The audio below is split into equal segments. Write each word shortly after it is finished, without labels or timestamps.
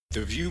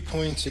The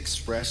viewpoints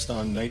expressed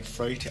on Night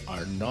Fright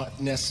are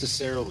not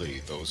necessarily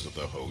those of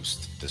the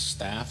host, the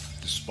staff,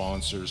 the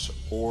sponsors,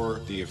 or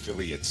the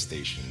affiliate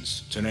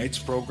stations. Tonight's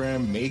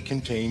program may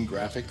contain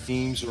graphic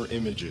themes or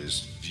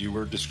images.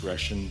 Viewer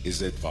discretion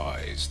is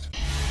advised.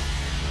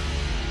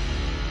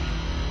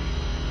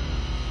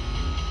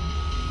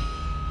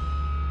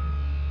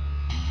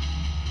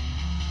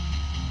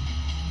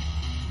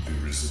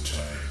 There is a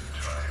time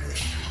for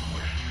question.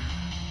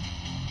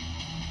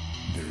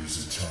 There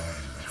is a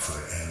time for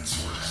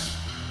answers.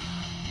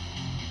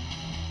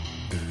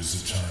 There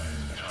is a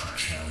time to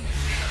challenge.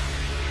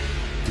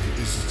 There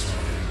is a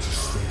time to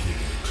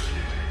speculate.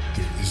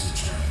 There is a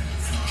time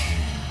for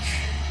change.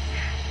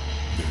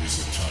 There is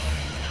a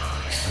time for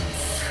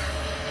truth.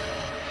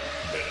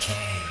 The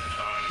time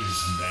is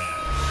now.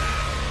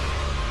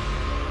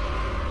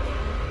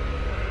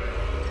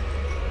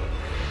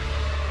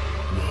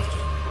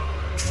 Welcome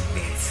to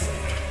Night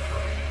Fright,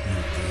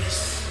 your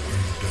place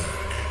in the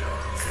dark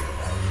for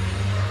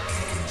paranormal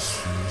and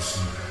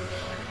conspiracy.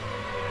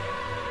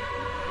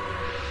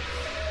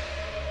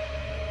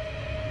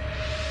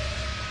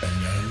 And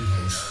now your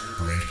host,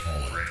 Brent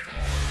Holland.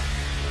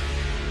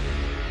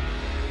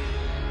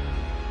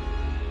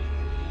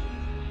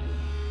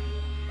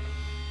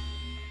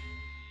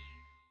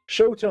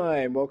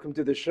 Showtime! Welcome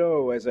to the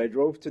show. As I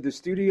drove to the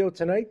studio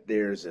tonight,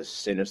 there's a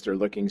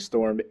sinister-looking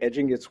storm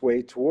edging its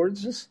way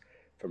towards us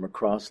from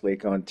across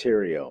Lake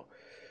Ontario.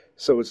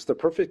 So it's the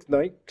perfect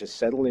night to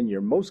settle in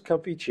your most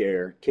comfy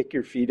chair, kick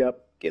your feet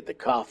up, get the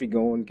coffee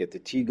going, get the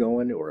tea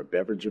going, or a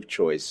beverage of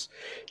choice.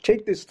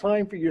 Take this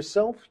time for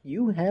yourself.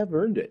 You have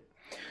earned it.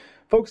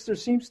 Folks, there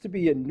seems to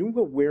be a new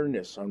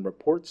awareness on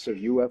reports of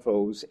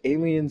UFOs,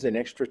 aliens, and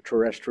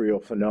extraterrestrial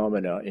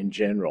phenomena in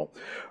general.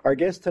 Our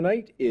guest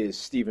tonight is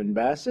Stephen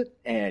Bassett,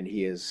 and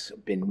he has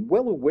been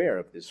well aware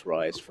of this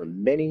rise for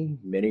many,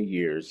 many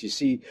years. You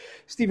see,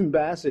 Stephen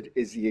Bassett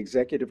is the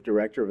executive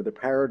director of the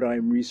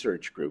Paradigm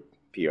Research Group,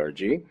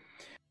 PRG,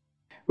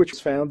 which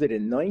was founded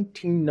in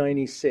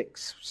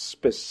 1996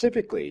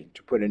 specifically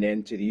to put an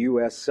end to the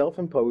U.S.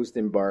 self-imposed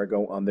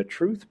embargo on the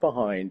truth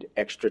behind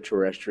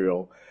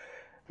extraterrestrial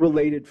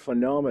related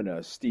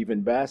phenomena. Stephen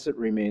Bassett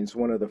remains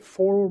one of the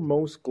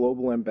foremost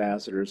global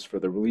ambassadors for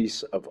the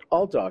release of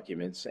all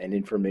documents and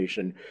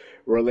information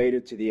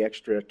related to the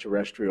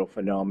extraterrestrial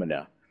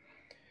phenomena.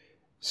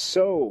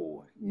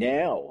 So,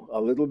 now, a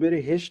little bit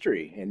of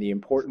history and the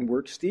important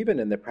work Stephen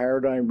and the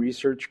Paradigm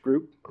Research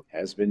Group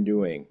has been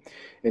doing.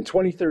 In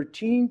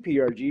 2013,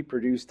 PRG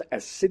produced a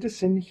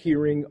citizen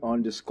hearing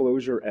on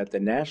disclosure at the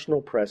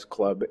National Press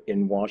Club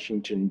in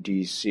Washington,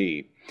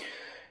 D.C.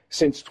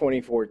 Since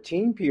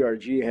 2014,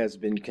 PRG has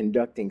been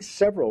conducting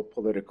several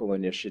political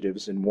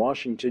initiatives in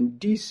Washington,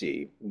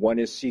 D.C. One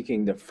is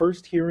seeking the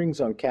first hearings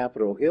on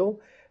Capitol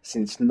Hill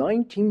since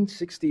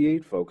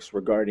 1968, folks,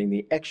 regarding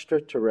the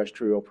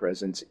extraterrestrial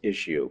presence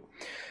issue.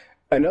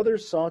 Another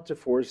sought to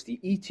force the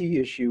ET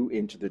issue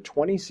into the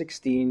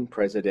 2016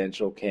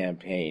 presidential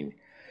campaign.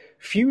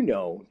 Few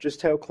know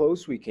just how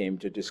close we came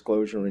to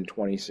disclosure in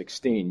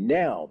 2016.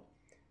 Now,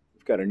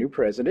 we've got a new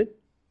president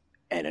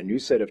and a new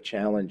set of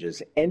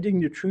challenges.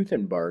 Ending the truth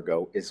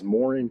embargo is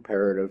more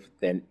imperative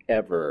than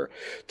ever.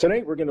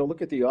 Tonight, we're going to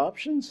look at the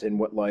options and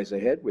what lies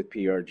ahead with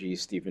PRG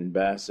Stephen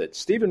Bassett.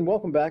 Stephen,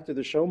 welcome back to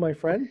the show, my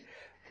friend.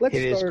 It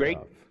is great.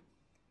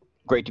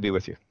 Great to be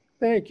with you.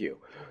 Thank you.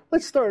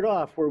 Let's start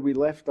off where we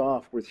left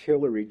off with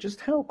Hillary.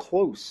 Just how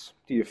close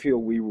do you feel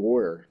we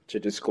were to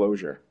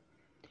disclosure?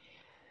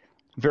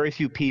 Very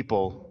few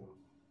people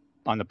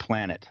on the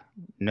planet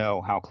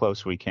know how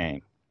close we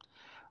came.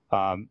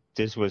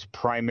 This was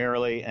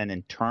primarily an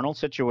internal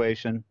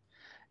situation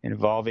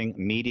involving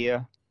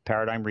media,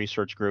 Paradigm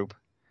Research Group,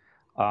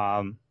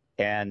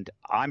 and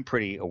I'm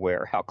pretty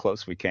aware how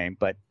close we came,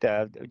 but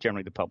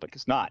generally the public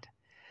is not.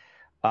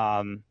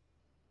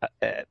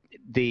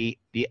 The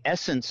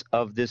essence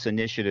of this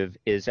initiative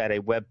is at a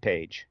web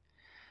page,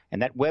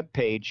 and that web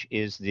page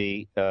is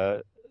the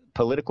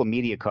political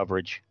media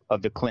coverage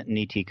of the Clinton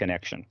ET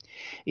connection.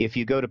 If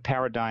you go to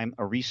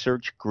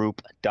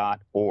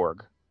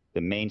paradigmresearchgroup.org, the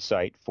main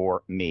site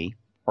for me,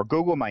 or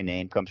Google my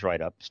name, comes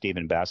right up,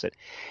 Stephen Bassett.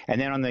 And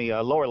then on the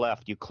lower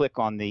left, you click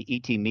on the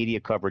ET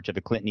media coverage of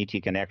the Clinton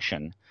ET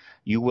connection.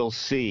 You will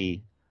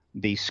see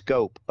the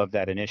scope of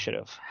that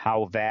initiative,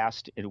 how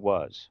vast it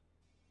was.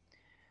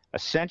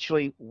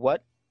 Essentially,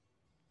 what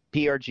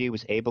PRG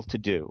was able to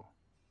do,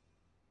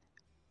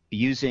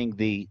 using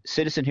the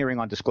citizen hearing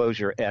on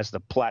disclosure as the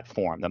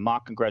platform, the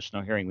mock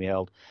congressional hearing we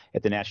held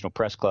at the National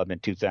Press Club in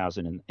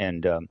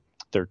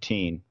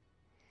 2013,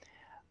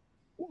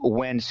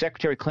 when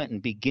Secretary Clinton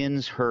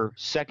begins her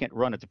second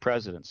run at the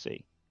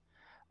presidency,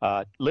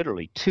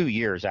 literally 2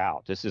 years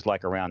out, this is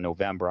like around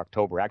November,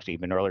 October, actually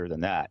even earlier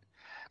than that.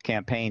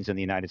 Campaigns in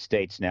the United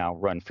States now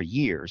run for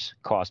years,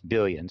 cost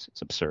billions.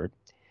 It's absurd.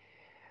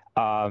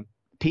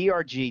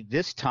 PRG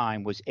this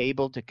time was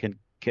able to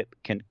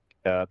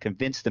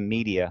convince the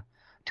media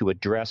to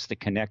address the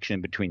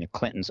connection between the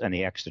Clintons and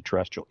the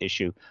extraterrestrial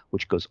issue,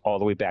 which goes all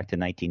the way back to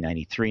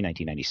 1993,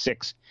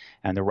 1996,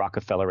 and the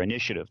Rockefeller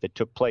Initiative that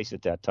took place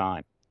at that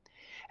time.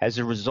 As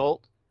a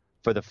result,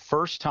 for the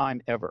first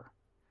time ever,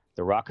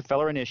 the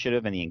Rockefeller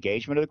Initiative and the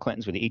engagement of the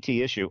Clintons with the ET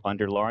issue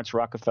under at Lawrence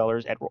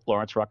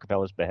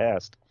Rockefeller's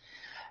behest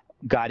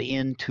got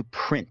into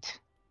print.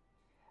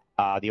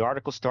 The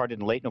article started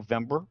in late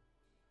November.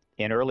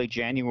 In early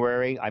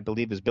January, I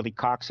believe it was Billy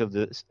Cox of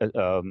the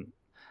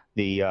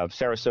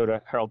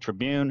Sarasota Herald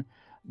Tribune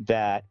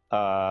that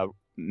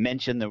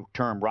mentioned the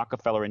term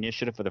Rockefeller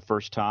Initiative for the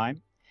first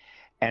time.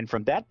 And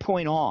from that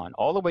point on,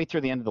 all the way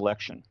through the end of the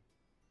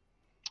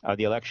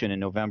election in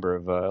November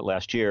of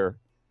last year,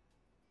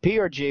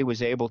 PRG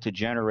was able to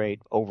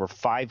generate over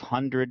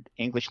 500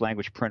 English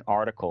language print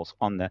articles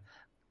on the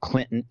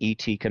Clinton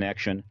ET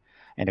connection.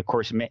 And of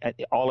course,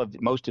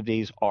 most of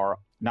these are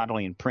not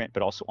only in print,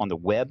 but also on the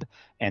web.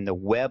 And the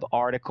web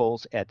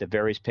articles at the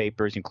various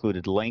papers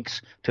included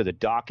links to the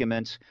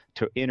documents,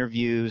 to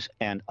interviews,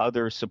 and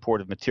other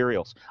supportive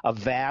materials. A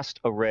vast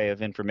array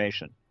of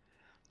information.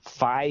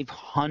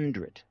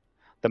 500,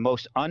 the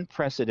most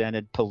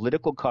unprecedented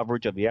political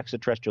coverage of the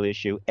extraterrestrial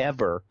issue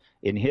ever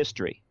in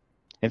history.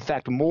 In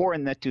fact, more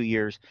in that 2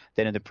 years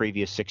than in the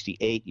previous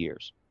 68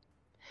 years.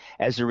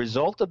 As a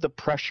result of the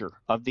pressure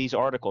of these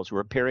articles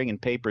were appearing in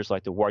papers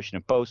like the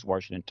Washington Post,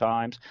 Washington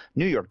Times,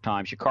 New York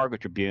Times, Chicago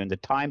Tribune, the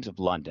Times of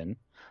London,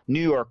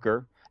 New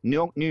Yorker,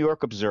 New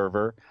York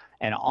Observer,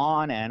 and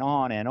on and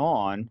on and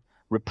on,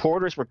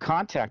 reporters were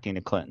contacting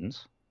the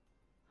Clintons,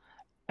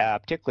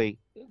 particularly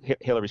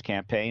Hillary's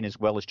campaign, as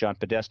well as John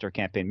Podesta, her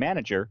campaign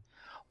manager,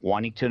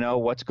 wanting to know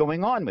what's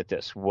going on with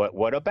this.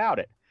 What about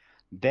it?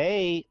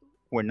 They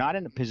were not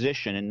in a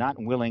position and not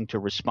willing to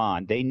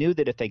respond. They knew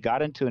that if they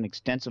got into an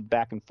extensive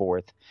back and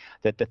forth,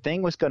 that the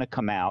thing was going to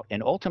come out,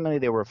 and ultimately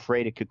they were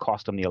afraid it could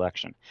cost them the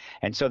election.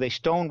 And so they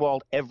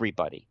stonewalled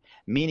everybody,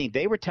 meaning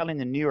they were telling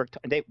the New York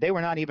 – they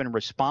were not even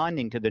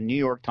responding to the New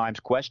York Times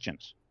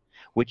questions,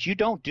 which you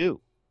don't do,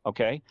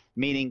 okay,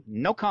 meaning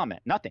no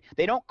comment, nothing.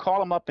 They don't call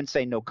them up and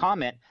say no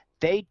comment.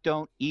 They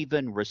don't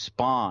even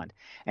respond.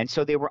 And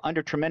so they were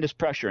under tremendous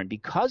pressure, and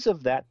because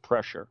of that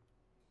pressure –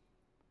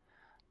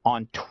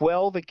 on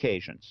 12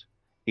 occasions,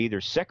 either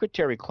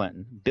Secretary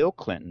Clinton, Bill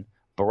Clinton,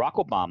 Barack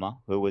Obama,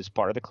 who was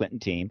part of the Clinton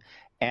team,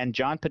 and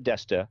John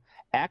Podesta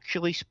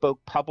actually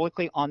spoke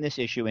publicly on this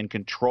issue in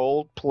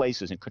controlled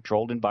places, in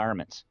controlled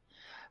environments.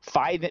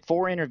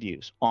 4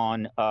 interviews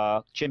on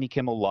Jimmy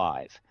Kimmel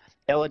Live,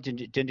 Ellen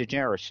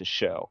DeGeneres'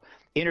 show,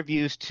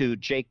 interviews to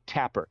Jake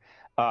Tapper,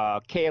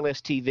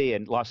 KLS TV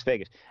in Las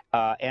Vegas,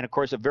 and, of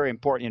course, a very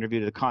important interview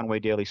to the Conway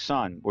Daily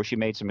Sun, where she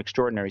made some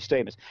extraordinary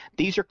statements.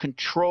 These are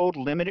controlled,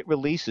 limited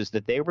releases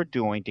that they were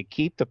doing to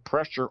keep the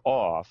pressure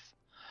off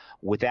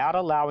without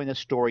allowing the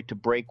story to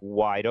break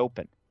wide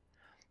open.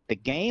 The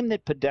game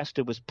that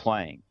Podesta was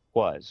playing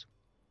was,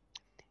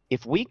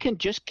 if we can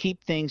just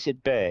keep things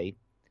at bay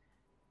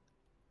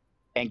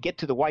and get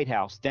to the White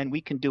House, then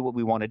we can do what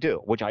we want to do,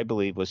 which I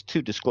believe was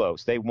to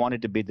disclose. They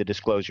wanted to be the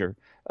disclosure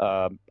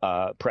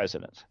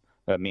president.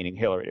 Meaning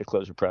Hillary, the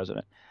closer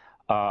president.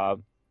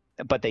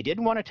 But they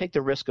didn't want to take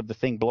the risk of the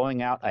thing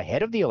blowing out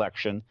ahead of the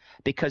election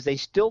because they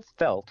still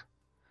felt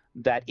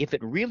that if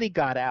it really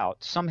got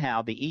out,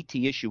 somehow the ET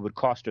issue would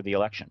cost her the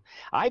election.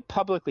 I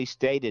publicly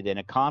stated in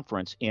a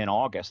conference in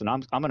August, and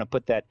I'm going to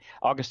put that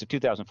August of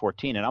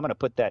 2014, and I'm going to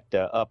put that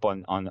up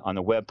on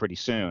the web pretty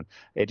soon.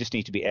 It just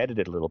needs to be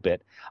edited a little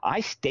bit. I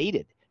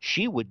stated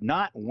she would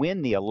not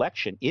win the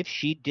election if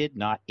she did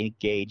not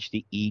engage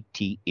the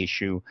ET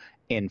issue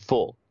in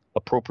full,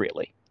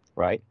 appropriately,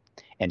 right?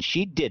 And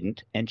she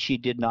didn't, and she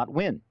did not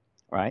win,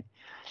 right?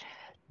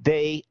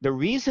 The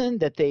reason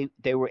that they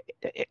were,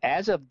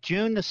 as of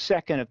June the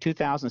 2nd of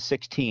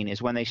 2016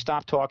 is when they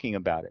stopped talking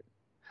about it.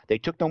 They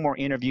took no more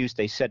interviews.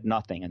 They said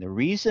nothing. And the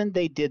reason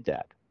they did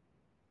that,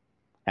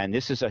 and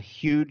this is a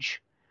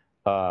huge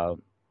black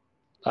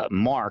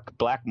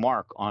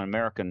mark on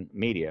American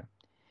media,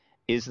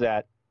 is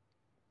that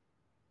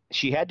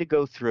she had to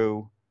go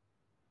through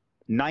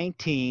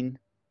 19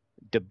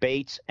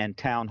 debates and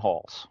town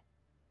halls,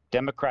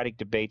 Democratic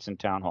debates and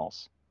town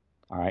halls.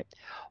 All right.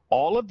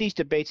 All of these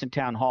debates and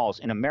town halls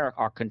in America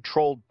are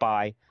controlled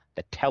by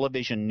the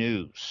television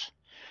news.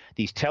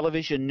 These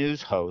television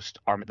news hosts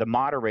are the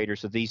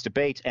moderators of these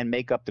debates and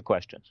make up the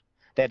questions.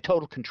 They have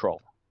total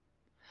control.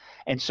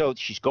 And so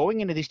she's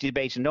going into these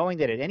debates knowing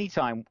that at any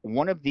time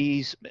one of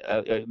these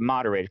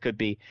moderators could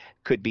be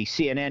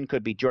CNN,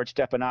 could be George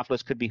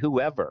Stephanopoulos, could be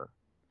whoever,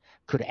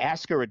 could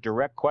ask her a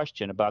direct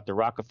question about the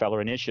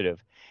Rockefeller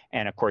Initiative.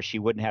 And, of course, she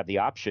wouldn't have the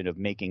option of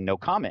making no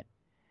comment.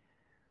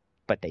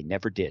 But they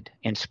never did,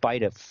 in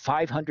spite of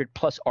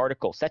 500-plus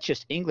articles. That's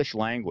just English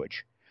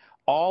language.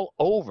 All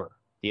over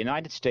the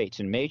United States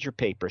in major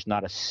papers,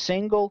 not a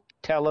single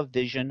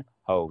television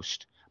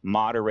host,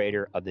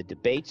 moderator of the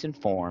debates and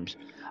forums,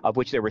 of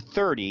which there were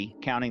 30,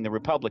 counting the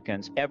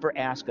Republicans, ever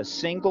asked a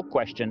single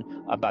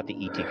question about the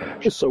ET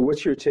connection. So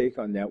what's your take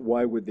on that?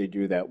 Why would they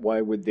do that?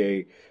 Why would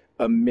they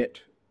omit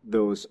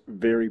those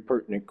very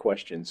pertinent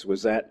questions?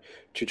 Was that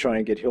to try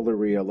and get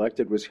Hillary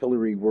elected? Was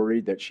Hillary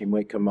worried that she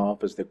might come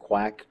off as the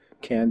quack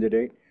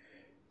candidate?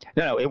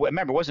 No,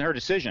 remember, it wasn't her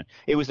decision.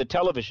 It was the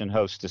television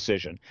host's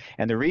decision.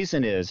 And the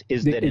reason is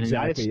that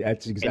exactly,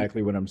 that's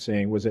exactly what I'm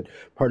saying. Was it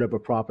part of a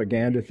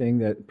propaganda thing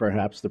that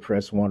perhaps the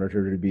press wanted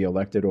her to be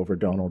elected over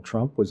Donald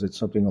Trump? Was it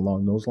something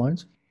along those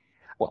lines?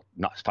 Well,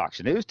 not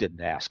Fox News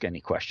didn't ask any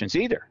questions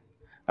either.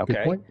 Okay.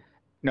 Good point.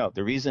 No,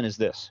 the reason is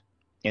this.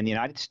 In the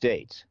United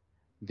States,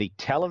 the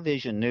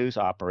television news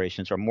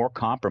operations are more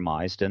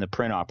compromised than the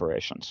print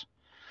operations.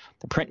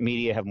 The print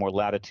media have more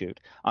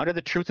latitude. Under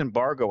the truth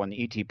embargo on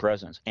the ET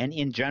presence, and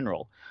in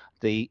general,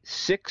 the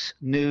 6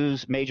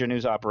 major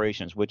news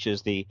operations, which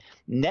is the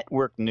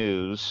network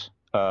news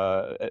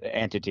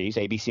entities,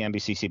 ABC,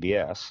 NBC,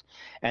 CBS,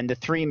 and the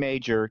 3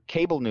 major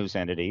cable news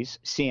entities,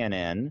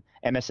 CNN,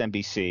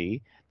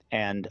 MSNBC,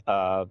 and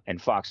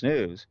Fox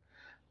News,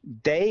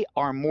 they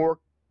are more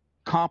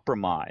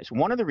compromised.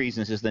 One of the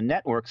reasons is the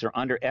networks are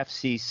under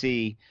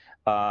FCC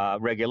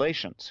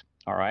regulations,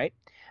 all right?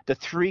 The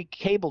 3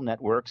 cable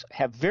networks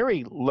have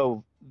very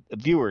low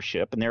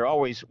viewership, and they're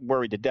always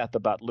worried to death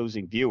about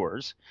losing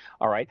viewers,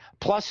 all right?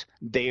 Plus,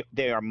 they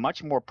are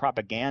much more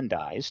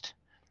propagandized,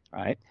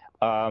 right?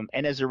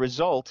 And as a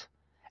result,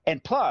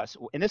 and plus,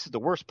 and this is the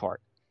worst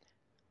part,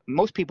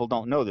 most people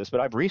don't know this,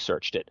 but I've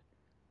researched it.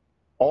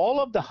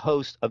 All of the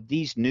hosts of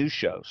these news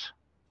shows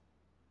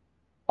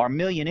are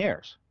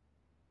millionaires.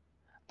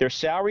 Their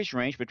salaries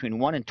range between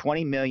 $1 and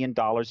 $20 million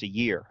a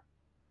year,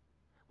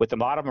 with a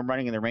lot of them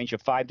running in the range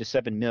of $5 to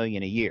 $7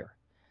 million a year.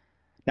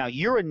 Now,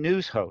 you're a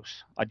news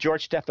host, a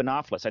George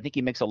Stephanopoulos. I think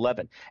he makes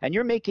 11, and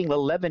you're making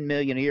 11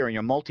 million a year, and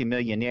you're a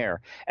multimillionaire.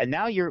 And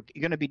now you're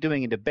going to be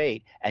doing a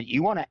debate, and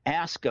you want to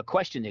ask a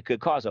question that could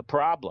cause a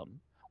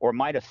problem or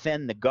might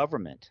offend the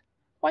government.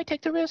 Why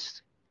take the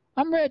risk?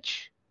 I'm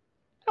rich.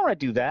 I don't want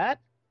to do that.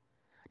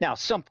 Now,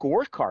 some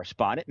war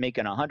correspondent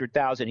making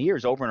 100,000 a year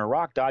is over in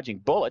Iraq dodging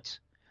bullets.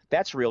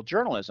 That's real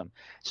journalism.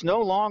 It's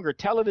no longer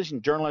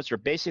television journalists are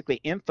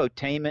basically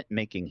infotainment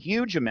making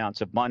huge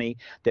amounts of money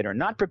that are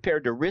not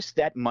prepared to risk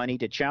that money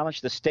to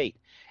challenge the state.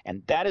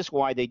 And that is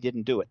why they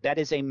didn't do it. That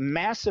is a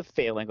massive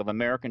failing of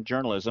American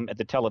journalism at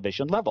the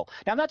television level.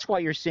 Now, that's why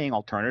you're seeing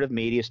alternative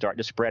media starting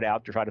to spread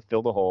out to try to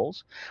fill the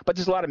holes. But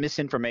there's a lot of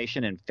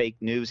misinformation and fake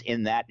news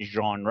in that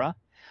genre.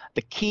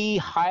 The key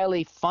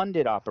highly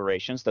funded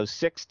operations, those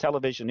 6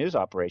 television news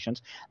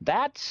operations,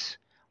 that's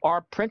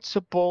our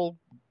principal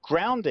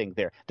grounding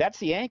there. That's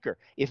the anchor.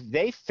 If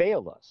they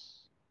fail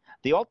us,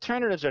 the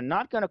alternatives are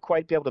not going to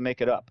quite be able to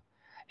make it up.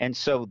 And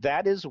so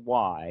that is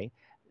why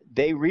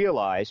they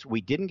realized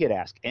we didn't get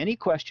asked any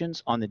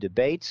questions on the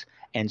debates,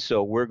 and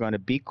so we're going to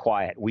be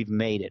quiet. We've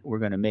made it. We're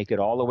going to make it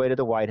all the way to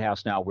the White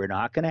House now. We're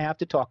not going to have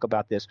to talk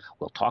about this.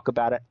 We'll talk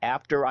about it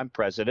after I'm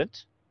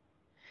president,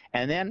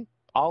 and then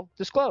I'll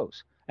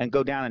disclose and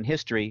go down in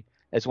history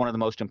as one of the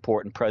most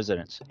important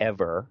presidents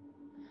ever,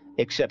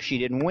 except she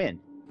didn't win.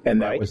 And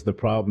that was the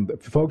problem.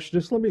 Folks,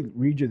 just let me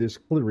read you this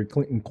Hillary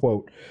Clinton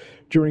quote.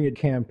 During a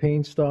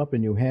campaign stop in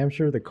New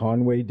Hampshire, the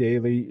Conway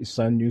Daily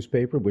Sun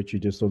newspaper, which you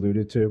just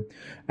alluded to,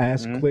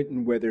 asked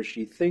Clinton whether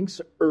she thinks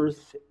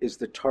Earth is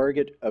the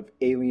target of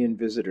alien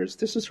visitors.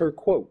 This is her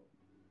quote.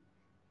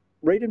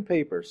 Right in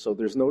paper, so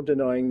there's no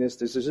denying this.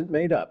 This isn't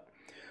made up.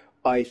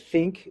 I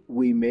think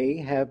we may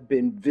have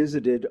been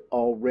visited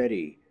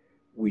already.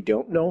 We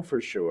don't know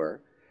for sure.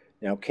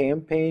 Now,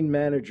 campaign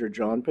manager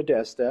John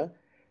Podesta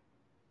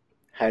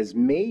has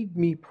made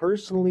me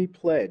personally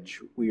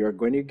pledge we are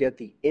going to get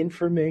the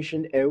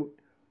information out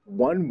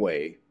one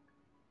way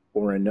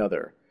or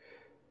another.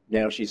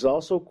 Now, she's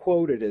also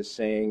quoted as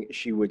saying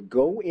she would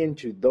go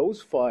into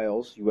those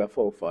files,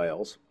 UFO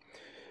files,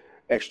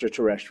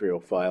 extraterrestrial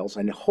files,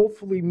 and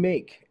hopefully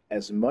make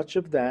as much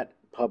of that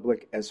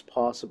public as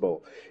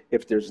possible.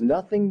 If there's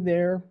nothing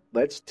there,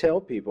 let's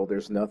tell people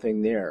there's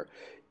nothing there.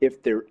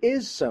 If there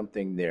is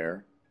something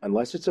there,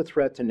 unless it's a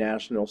threat to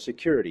national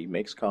security,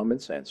 makes common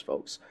sense,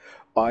 folks,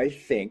 I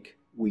think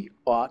we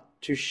ought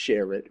to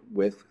share it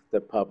with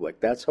the public.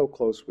 That's how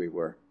close we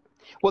were.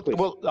 Well,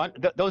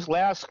 those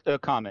last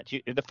comments,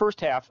 the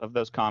first half of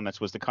those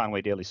comments was the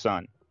Conway Daily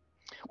Sun,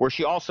 where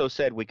she also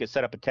said we could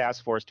set up a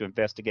task force to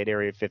investigate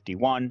Area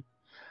 51,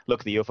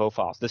 look at the UFO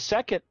files. The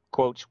second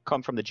quotes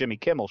come from the Jimmy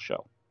Kimmel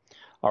Show.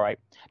 All right.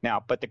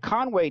 Now, but the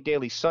Conway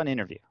Daily Sun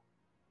interview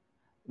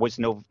was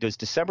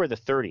December the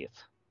 30th,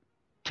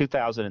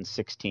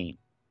 2016.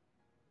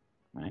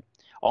 Right.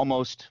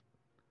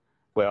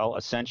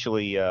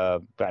 Essentially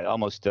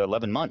almost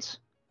 11 months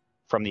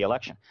from the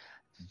election.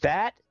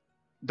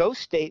 Those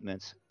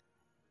statements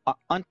are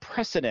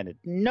unprecedented.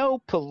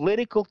 No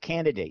political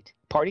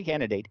party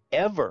candidate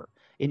ever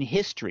in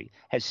history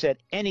has said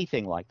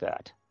anything like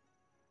that,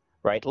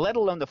 right? Let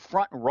alone the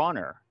front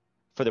runner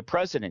for the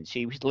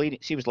presidency.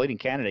 She was leading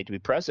candidate to be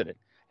president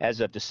as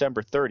of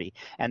December 30.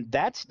 And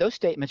those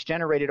statements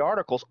generated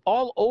articles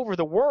all over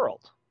the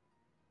world.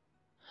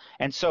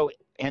 And so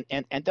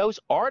and those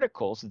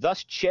articles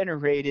thus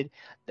generated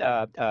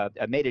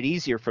made it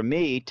easier for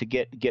me to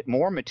get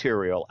more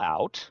material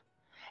out.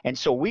 And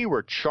so we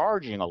were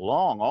charging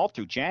along all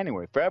through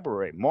January,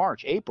 February,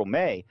 March, April,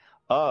 May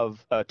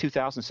of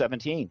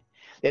 2017.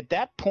 At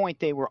that point,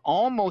 they were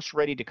almost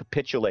ready to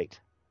capitulate.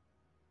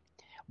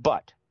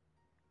 But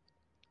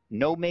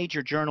no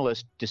major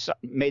journalist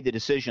made the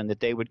decision that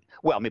they would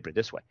 – well, let me put it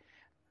this way.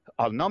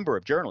 A number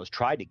of journalists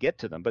tried to get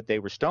to them, but they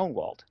were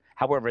stonewalled.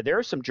 However, there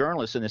are some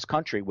journalists in this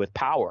country with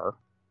power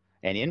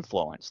and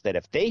influence that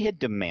if they had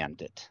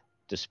demanded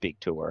to speak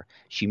to her,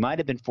 she might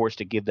have been forced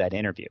to give that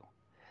interview.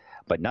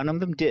 But none of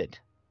them did,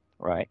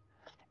 right?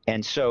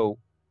 And so,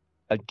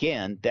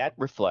 again, that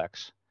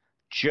reflects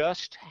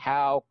just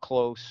how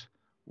close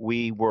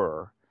we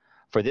were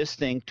for this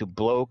thing to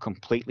blow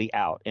completely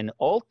out. And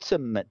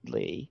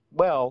ultimately,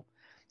 well,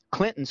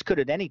 Clinton's could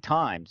at any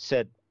time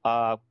said,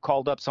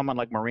 called up someone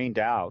like Maureen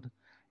Dowd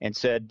and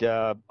said,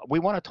 we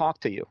want to talk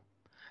to you.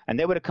 And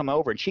they would have come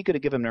over, and she could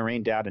have given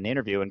Maureen Dowd an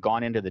interview and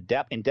gone into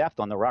the in depth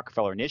on the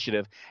Rockefeller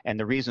Initiative and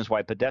the reasons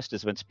why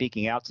Podesta's been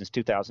speaking out since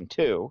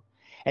 2002,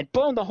 and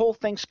blown the whole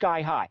thing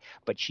sky high.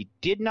 But she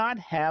did not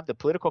have the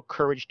political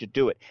courage to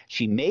do it.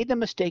 She made the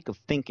mistake of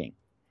thinking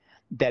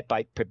that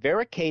by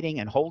prevaricating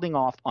and holding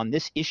off on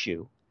this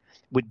issue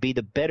would be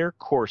the better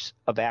course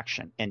of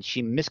action. And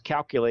she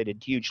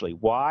miscalculated hugely.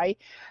 Why?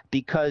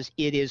 Because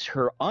it is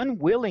her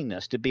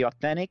unwillingness to be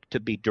authentic, to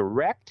be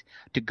direct,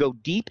 to go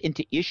deep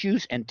into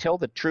issues and tell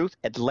the truth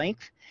at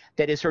length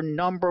that is her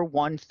number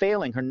one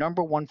failing, her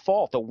number one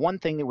fault, the one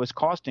thing that was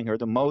costing her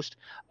the most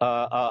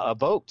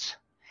votes.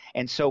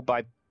 And so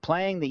by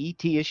playing the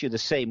ET issue the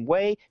same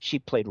way, she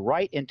played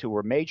right into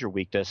her major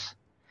weakness.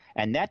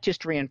 And that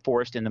just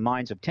reinforced in the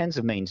minds of tens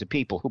of millions of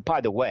people who,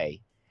 by the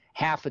way,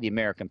 half of the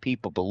American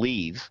people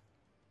believe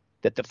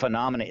that the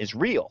phenomena is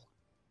real.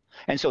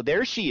 And so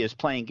there she is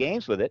playing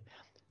games with it.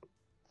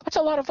 That's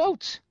a lot of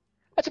votes.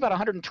 That's about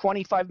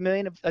 125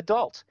 million of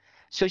adults.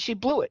 So she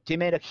blew it. She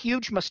made a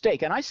huge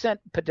mistake. And I sent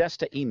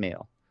Podesta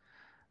email.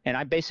 And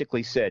I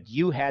basically said,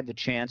 you had the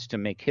chance to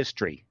make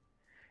history,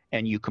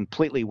 and you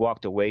completely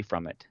walked away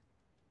from it.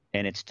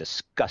 And it's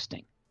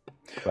disgusting.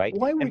 Right?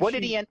 And what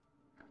did he end?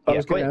 I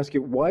was going to ask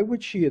you, why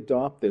would she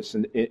adopt this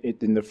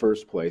in the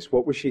first place?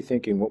 What was she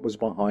thinking? What was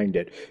behind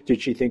it?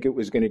 Did she think it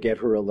was going to get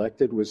her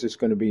elected? Was this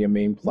going to be a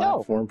main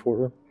platform for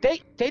her?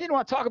 They didn't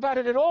want to talk about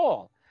it at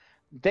all.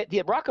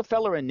 The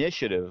Rockefeller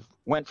Initiative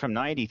went from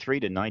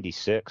 93 to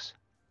 96,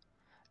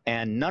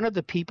 and none of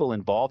the people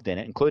involved in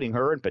it, including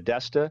her and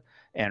Podesta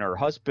and her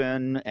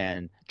husband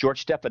and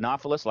George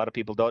Stephanopoulos, a lot of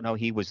people don't know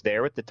he was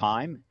there at the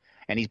time,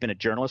 and he's been a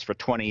journalist for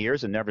 20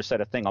 years and never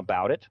said a thing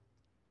about it.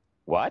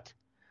 What?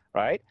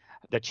 Right?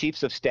 The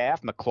chiefs of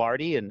staff,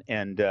 McClarty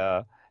and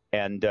Leon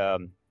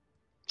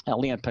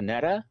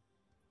Panetta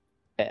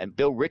and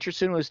Bill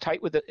Richardson, who was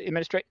tight with the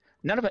administration,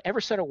 none of them ever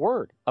said a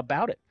word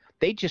about it.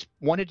 They just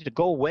wanted it to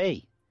go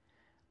away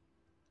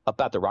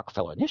about the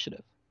Rockefeller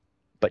Initiative.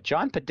 But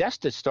John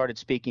Podesta started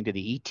speaking to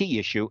the ET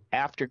issue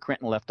after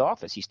Clinton left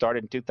office. He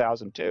started in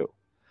 2002.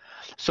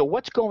 So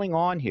what's going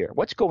on here?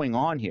 What's going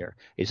on here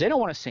is they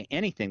don't want to say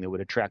anything that would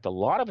attract a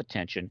lot of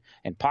attention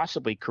and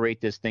possibly create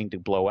this thing to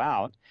blow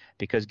out,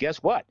 because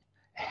guess what?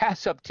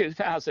 As of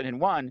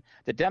 2001,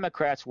 the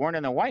Democrats weren't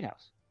in the White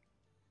House.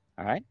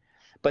 All right?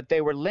 But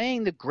they were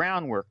laying the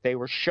groundwork. They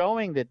were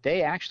showing that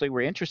they actually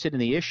were interested in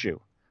the issue.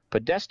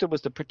 Podesta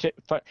was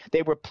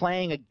they were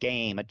playing a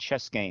game, a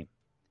chess game.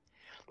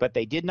 But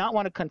they did not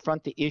want to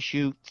confront the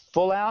issue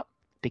full out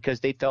because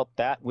they felt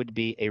that would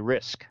be a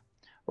risk.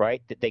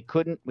 Right? That they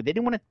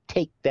didn't want to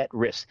take that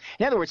risk.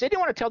 In other words, they didn't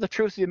want to tell the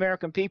truth to the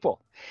American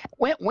people.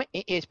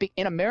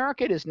 In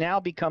America, it has now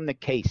become the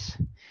case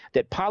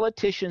that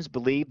politicians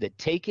believe that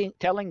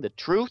telling the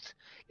truth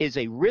is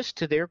a risk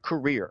to their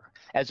career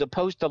as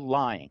opposed to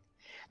lying.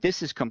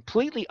 This is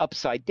completely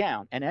upside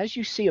down. And as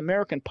you see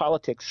American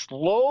politics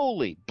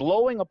slowly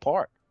blowing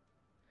apart,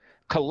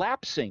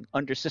 collapsing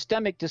under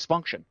systemic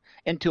dysfunction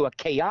into a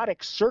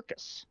chaotic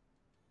circus,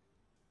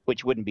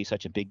 which wouldn't be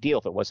such a big deal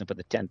if it wasn't for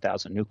the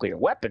 10,000 nuclear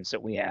weapons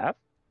that we have.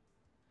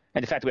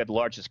 And the fact that we have the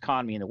largest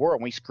economy in the world,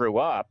 when we screw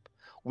up,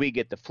 we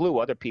get the flu,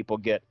 other people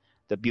get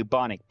the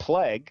bubonic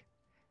plague.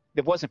 If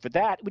it wasn't for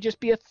that, it would just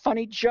be a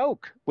funny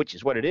joke, which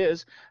is what it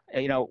is.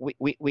 You know,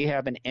 we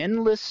have an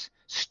endless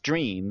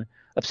stream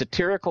of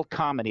satirical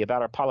comedy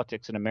about our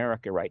politics in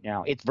America right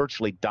now. It's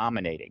virtually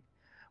dominating.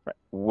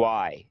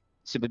 Why?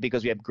 Simply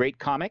because we have great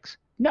comics?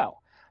 No,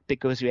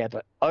 because we have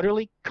an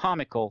utterly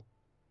comical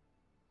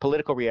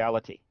political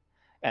reality,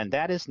 and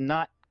that is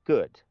not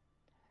good.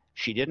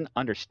 She didn't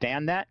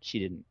understand that. She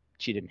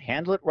didn't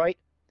handle it right.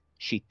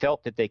 She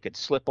felt that they could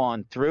slip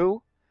on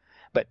through,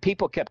 but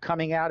people kept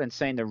coming out and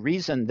saying the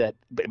reason that,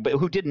 but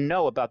who didn't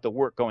know about the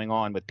work going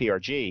on with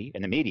PRG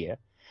and the media,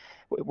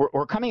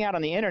 were coming out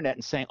on the internet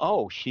and saying,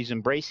 oh, she's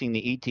embracing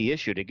the ET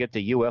issue to get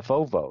the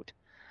UFO vote.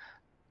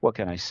 What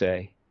can I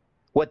say?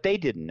 What they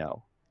didn't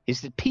know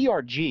is that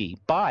PRG,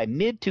 by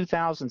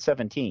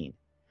mid-2017,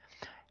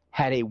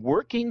 had a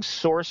working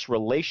source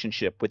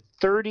relationship with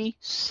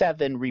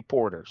 37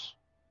 reporters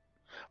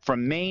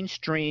from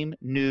mainstream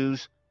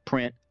news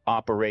print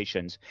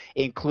operations,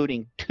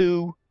 including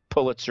 2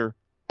 Pulitzer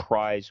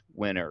Prize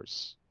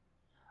winners,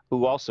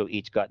 who also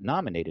each got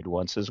nominated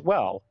once as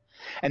well.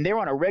 And they're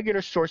on a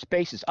regular source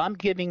basis. I'm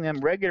giving them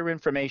regular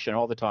information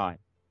all the time.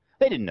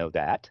 They didn't know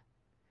that.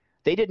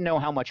 They didn't know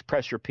how much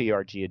pressure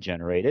PRG had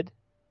generated.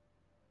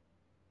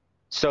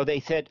 So they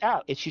said,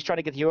 she's trying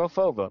to get the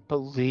UFO vote.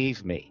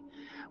 Believe me,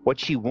 what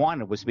she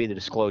wanted was to be the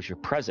disclosure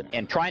president.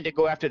 And trying to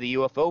go after the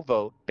UFO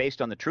vote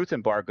based on the truth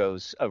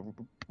embargo's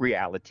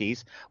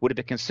realities would have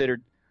been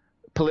considered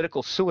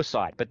political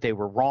suicide, but they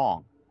were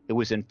wrong. It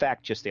was, in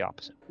fact, just the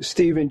opposite.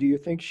 Stephen, do you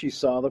think she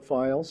saw the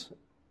files?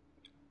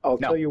 I'll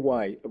No. tell you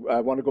why.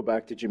 I want to go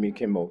back to Jimmy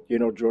Kimmel. You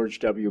know, George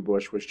W.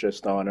 Bush was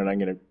just on, and I'm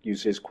going to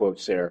use his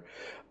quotes there.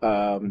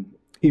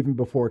 Even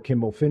before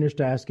Kimmel finished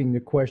asking the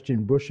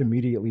question, Bush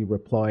immediately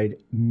replied,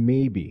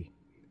 maybe,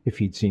 if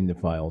he'd seen the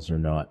files or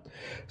not.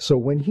 So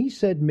when he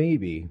said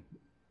maybe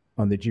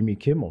on the Jimmy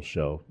Kimmel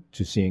show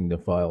to seeing the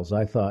files,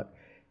 I thought,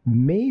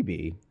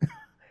 maybe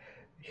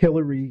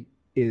Hillary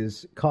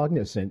is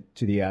cognizant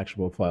to the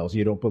actual files.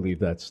 You don't believe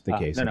that's the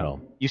case at all?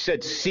 You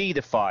said see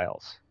the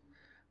files.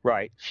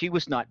 Right. She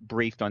was not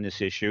briefed on this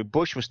issue.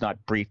 Bush was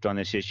not briefed on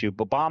this issue.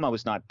 Obama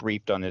was not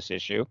briefed on this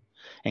issue.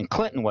 And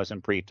Clinton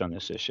wasn't briefed on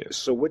this issue.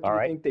 So what do you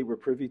think they were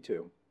privy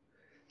to?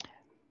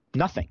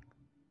 Nothing.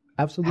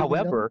 Absolutely.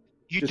 However,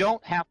 you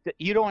don't have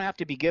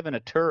to be given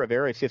a tour of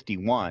Area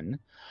 51.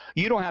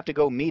 You don't have to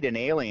go meet an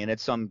alien at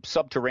some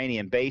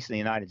subterranean base in the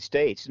United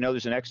States to know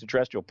there's an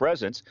extraterrestrial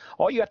presence.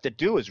 All you have to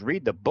do is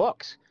read the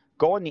books,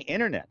 go on the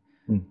internet.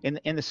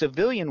 In the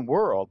civilian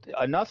world,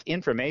 enough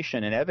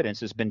information and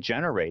evidence has been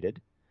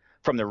generated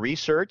from the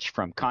research,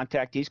 from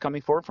contactees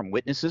coming forward, from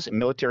witnesses,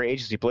 military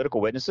agency,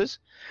 political witnesses.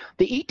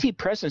 The ET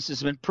presence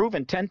has been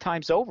proven 10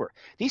 times over.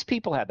 These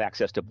people have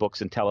access to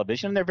books and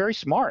television, and they're very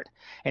smart.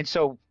 And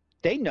so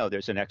they know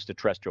there's an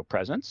extraterrestrial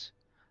presence.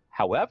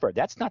 However,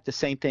 that's not the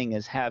same thing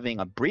as having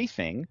a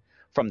briefing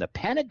from the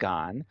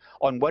Pentagon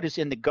on what is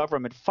in the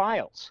government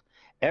files.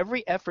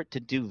 Every effort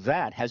to do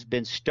that has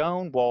been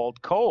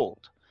stonewalled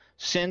cold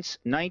since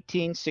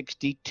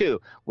 1962,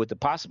 with the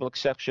possible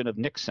exception of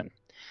Nixon.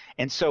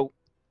 And so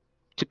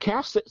to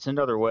cast this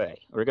another way,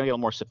 we're going to get a little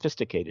more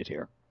sophisticated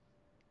here,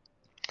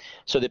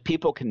 so that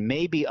people can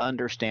maybe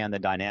understand the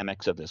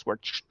dynamics of this. We're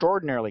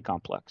extraordinarily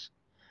complex.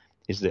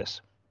 Is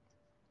this.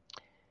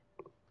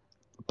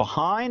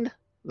 Behind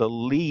the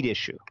lead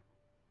issue,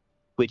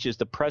 which is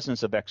the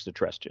presence of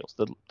extraterrestrials,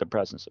 the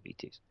presence of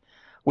ETs,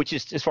 which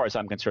is, as far as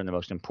I'm concerned, the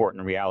most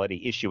important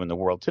reality issue in the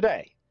world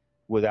today,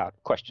 without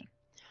question.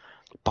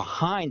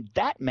 Behind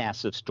that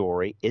massive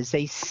story is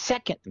a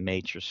second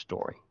major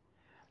story.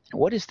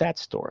 What is that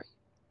story?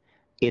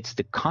 It's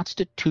the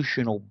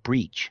constitutional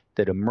breach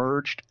that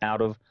emerged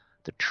out of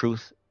the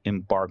truth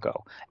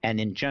embargo and,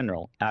 in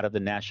general, out of the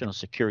national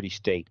security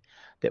state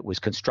that was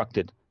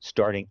constructed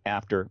starting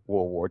after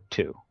World War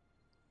II.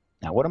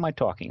 Now, what am I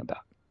talking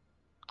about?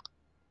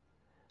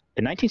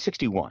 In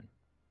 1961,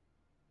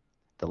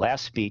 the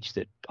last speech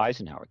that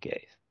Eisenhower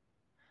gave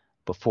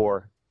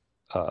before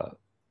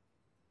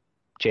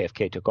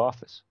JFK took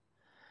office,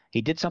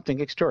 he did something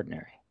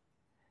extraordinary.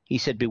 He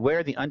said,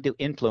 beware the undue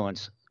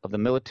influence of the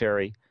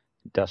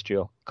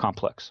military-industrial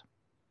complex.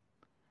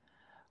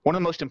 One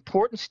of the most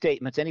important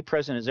statements any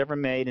president has ever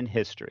made in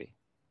history,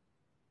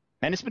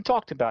 and it's been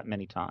talked about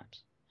many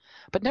times,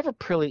 but never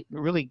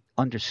really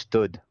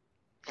understood.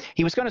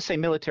 He was going to say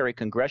military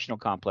congressional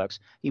complex.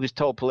 He was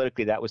told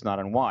politically that was not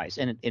unwise,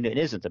 and it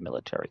isn't the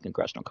military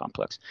congressional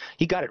complex.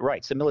 He got it right.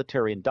 It's the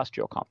military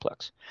industrial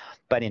complex.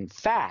 But in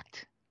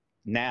fact,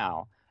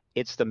 now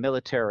it's the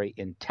military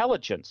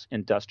intelligence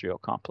industrial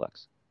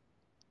complex.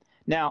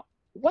 Now,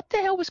 what the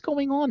hell was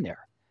going on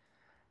there?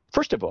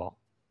 First of all,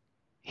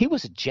 he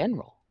was a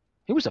general.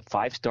 He was a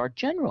 5-star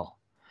general.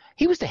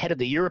 He was the head of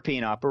the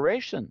European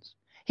operations.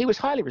 He was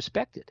highly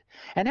respected.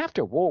 And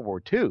after World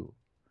War II,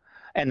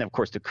 and of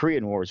course the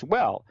Korean War as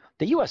well,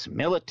 the U.S.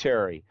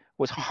 military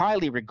was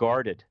highly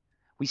regarded.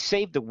 We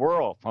saved the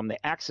world from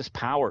the Axis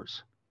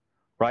powers,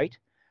 right?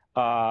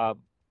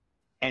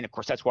 And of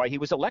course that's why he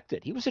was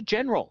elected. He was a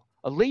general,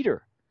 a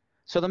leader.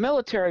 So the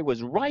military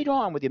was right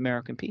on with the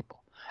American people.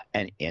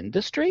 And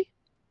industry?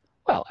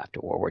 Well, after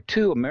World War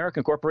II,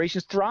 American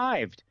corporations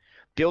thrived,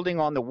 building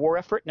on the war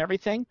effort and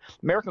everything.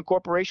 American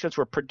corporations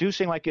were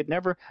producing like you'd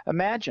never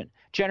imagine,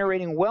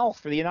 generating wealth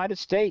for the United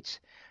States.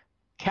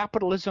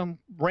 Capitalism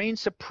reigned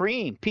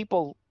supreme.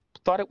 People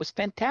thought it was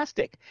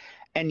fantastic.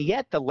 And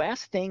yet the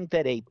last thing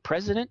that a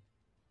president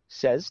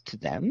says to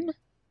them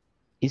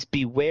is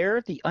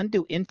beware the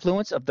undue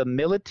influence of the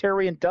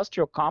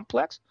military-industrial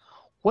complex.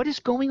 What is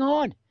going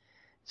on?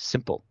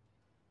 Simple.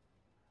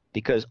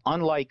 Because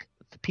unlike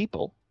the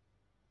people,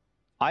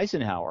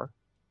 Eisenhower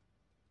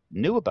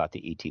knew about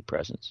the ET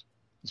presence.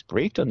 He was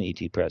briefed on the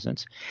ET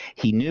presence.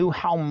 He knew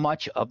how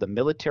much of the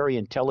military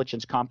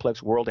intelligence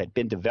complex world had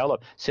been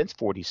developed since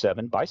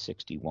 47 by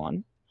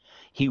 61.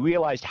 He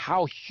realized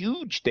how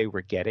huge they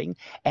were getting,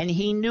 and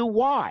he knew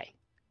why.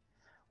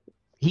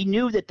 He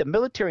knew that the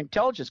military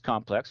intelligence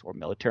complex, or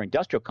military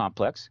industrial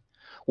complex,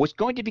 was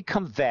going to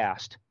become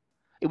vast.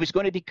 It was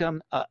going to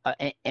become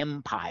an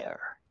empire,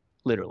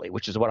 literally,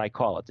 which is what I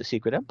call it, the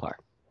secret empire.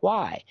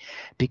 Why?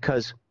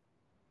 Because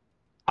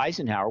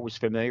Eisenhower was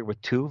familiar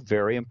with two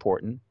very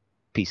important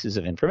pieces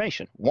of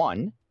information.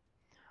 One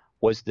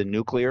was the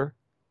nuclear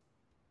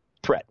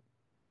threat,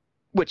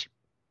 which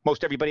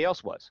most everybody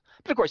else was.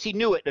 But of course, he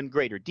knew it in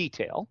greater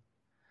detail,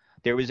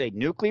 There was a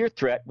nuclear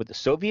threat with the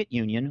Soviet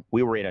Union.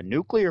 We were in a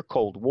nuclear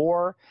Cold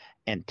War,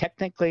 and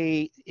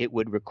technically it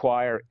would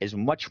require as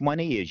much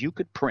money as you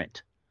could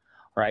print,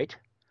 right?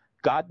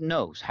 God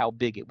knows how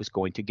big it was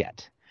going to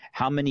get,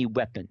 how many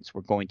weapons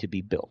were going to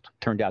be built.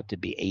 Turned out to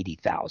be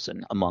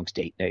 80,000 amongst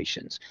 8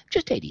 nations.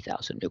 Just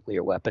 80,000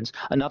 nuclear weapons,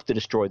 enough to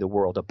destroy the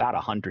world about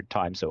 100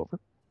 times over.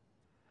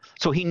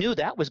 So he knew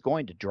that was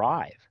going to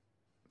drive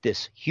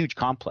this huge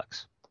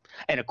complex.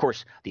 And, of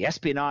course, the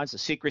espionage, the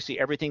secrecy,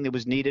 everything that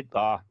was needed,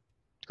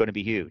 it's going to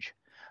be huge.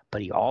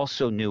 But he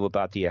also knew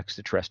about the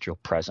extraterrestrial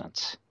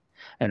presence.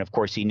 And, of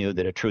course, he knew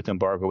that a truth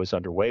embargo was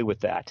underway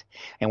with that.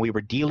 And we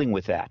were dealing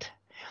with that.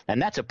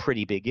 And that's a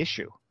pretty big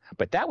issue.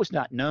 But that was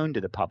not known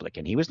to the public,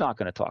 and he was not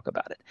going to talk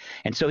about it.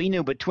 And so he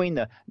knew between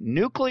the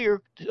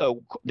nuclear,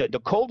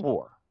 the Cold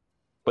War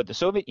with the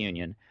Soviet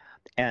Union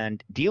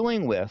and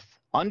dealing with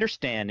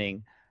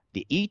understanding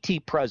the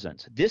ET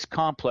presence, this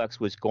complex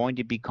was going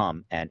to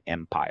become an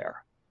empire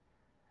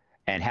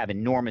and have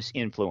enormous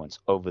influence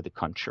over the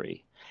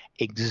country.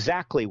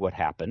 Exactly what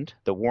happened.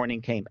 The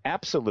warning came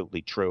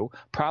absolutely true,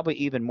 probably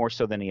even more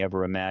so than he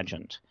ever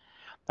imagined.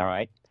 All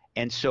right.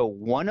 And so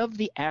one of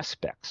the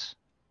aspects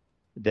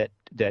that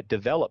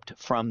developed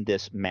from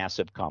this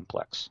massive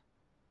complex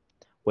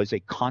was a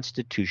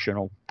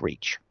constitutional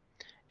breach.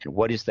 And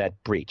what is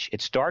that breach?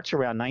 It starts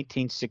around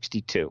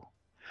 1962.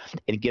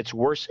 And it gets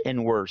worse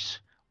and worse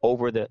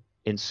over the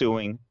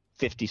ensuing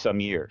 50-some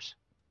years.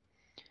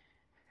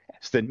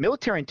 As the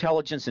military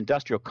intelligence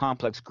industrial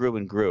complex grew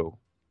and grew,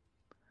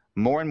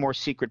 more and more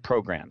secret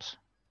programs,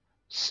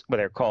 what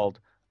are called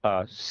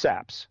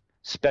SAPs,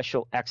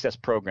 Special Access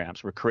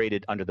Programs, were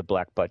created under the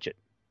black budget.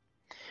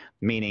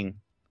 Meaning,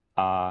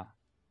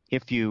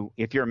 if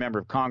you're a member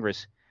of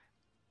Congress,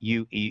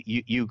 you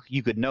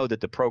could know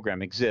that the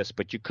program exists,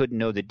 but you couldn't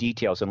know the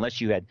details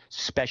unless you had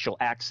special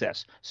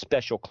access,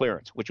 special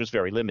clearance, which was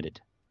very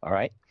limited. All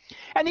right.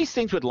 And these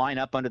things would line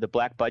up under the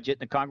black budget,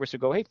 and the Congress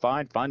would go, hey,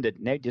 fine, fund it.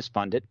 And they just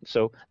fund it.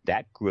 So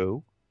that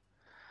grew.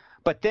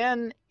 But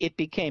then it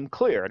became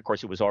clear, and of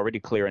course it was already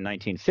clear in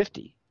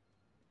 1950,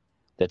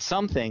 that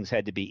some things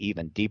had to be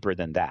even deeper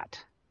than that.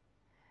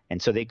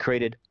 And so they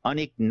created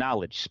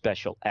unacknowledged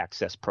special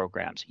access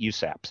programs,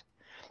 USAPs.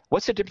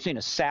 What's the difference between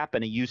a SAP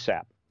and a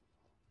USAP?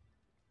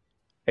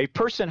 A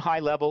person high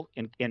level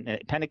in the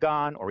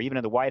Pentagon or even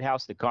in the White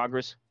House, the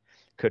Congress,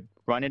 could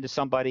run into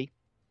somebody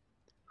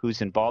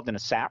who's involved in a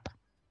SAP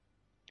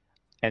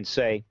and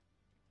say,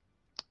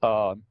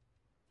 how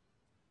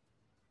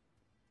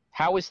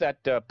is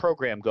that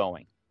program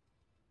going?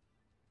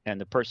 And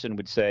the person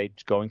would say,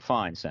 it's going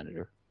fine,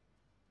 Senator.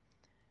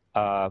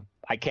 I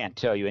can't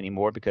tell you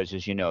anymore because,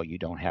 as you know, you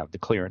don't have the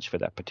clearance for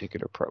that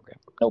particular program.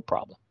 No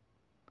problem.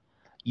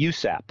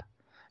 USAP,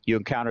 you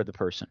encounter the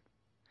person.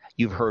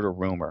 You've heard a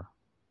rumor,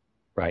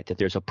 right, that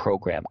there's a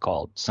program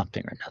called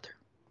something or another.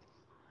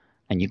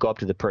 And you go up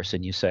to the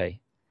person, you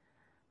say,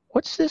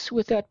 what's this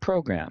with that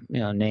program,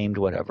 named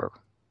whatever?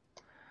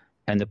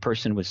 And the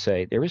person would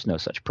say, there is no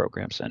such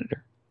program,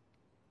 Senator.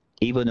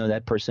 Even though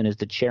that person is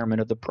the chairman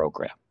of the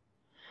program.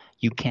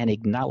 You can't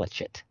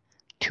acknowledge it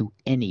to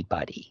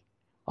anybody.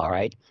 All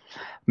right?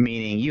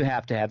 Meaning you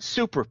have to have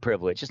super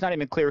privilege. It's not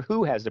even clear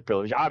who has the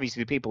privilege.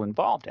 Obviously, the people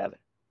involved have it.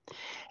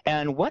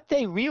 And what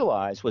they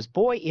realized was,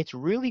 boy, it's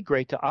really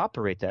great to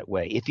operate that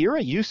way. If you're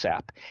a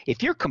USAP,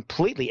 if you're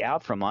completely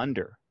out from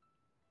under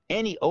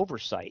any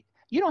oversight,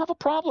 you don't have a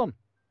problem.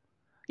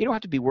 You don't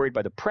have to be worried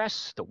by the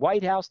press, the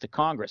White House, the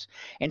Congress.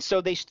 And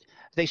so they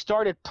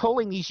started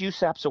pulling these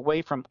USAPs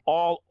away from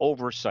all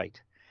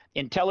oversight.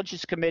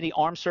 Intelligence Committee,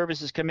 Armed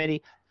Services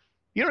Committee,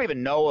 you don't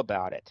even know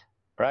about it,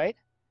 right?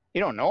 You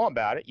don't know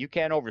about it. You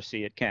can't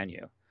oversee it, can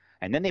you?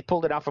 And then they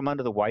pulled it out from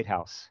under the White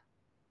House.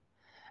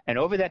 And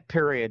over that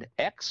period,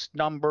 X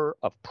number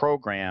of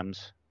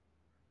programs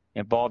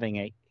involving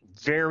a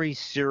very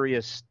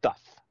serious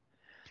stuff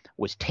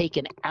was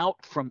taken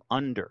out from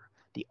under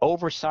the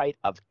oversight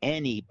of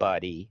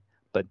anybody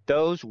but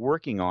those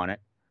working on it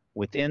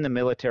within the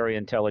military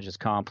intelligence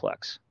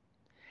complex.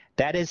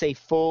 That is a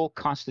full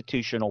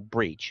constitutional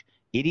breach.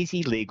 It is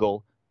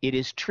illegal. It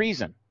is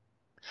treason.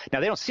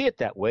 Now, they don't see it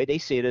that way. They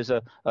see it as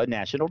a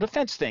national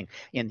defense thing.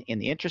 In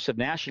the interest of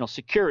national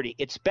security,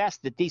 it's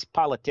best that these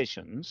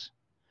politicians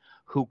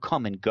who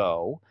come and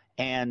go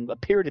and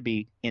appear to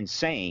be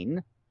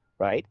insane,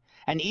 right?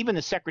 And even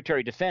the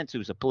Secretary of Defense,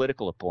 who's a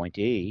political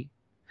appointee,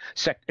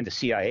 and the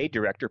CIA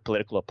director,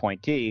 political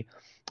appointee,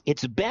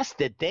 it's best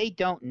that they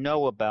don't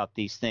know about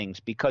these things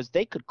because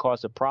they could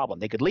cause a problem.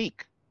 They could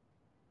leak.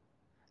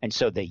 And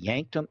so they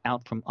yanked them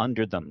out from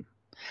under them.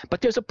 But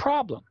there's a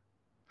problem.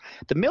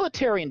 The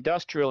military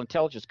industrial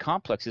intelligence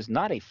complex is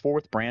not a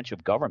fourth branch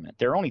of government.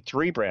 There are only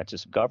 3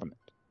 branches of government.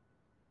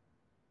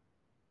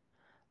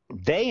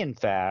 They, in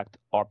fact,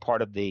 are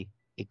part of the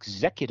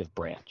executive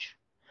branch.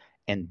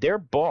 And their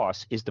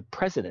boss is the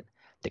president,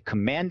 the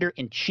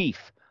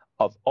commander-in-chief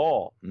of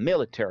all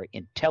military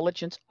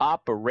intelligence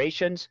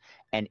operations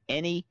and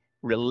any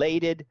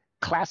related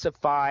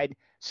classified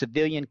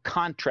civilian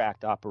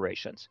contract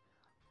operations.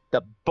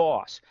 The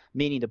boss,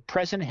 meaning the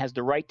president has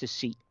the right to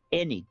see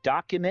any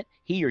document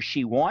he or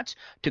she wants,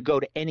 to go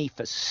to any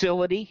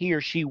facility he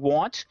or she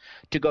wants,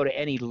 to go to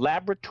any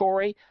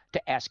laboratory,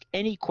 to ask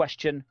any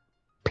question,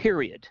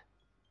 period.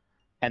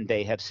 And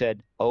they have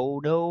said, oh,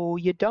 no,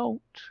 you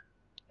don't.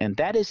 And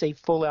that is a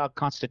full-out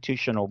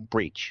constitutional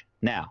breach.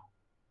 Now,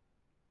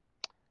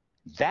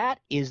 that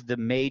is the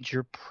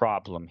major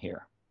problem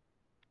here.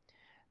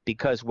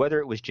 Because whether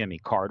it was Jimmy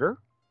Carter,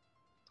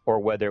 or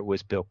whether it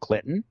was Bill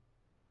Clinton,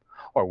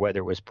 or whether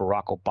it was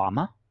Barack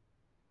Obama,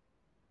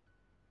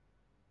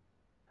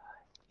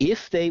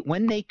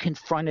 when they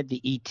confronted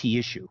the ET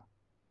issue,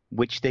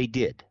 which they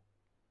did,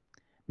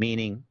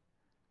 meaning,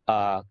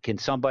 can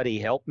somebody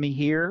help me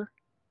here?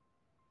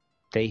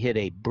 They hit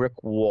a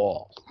brick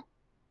wall,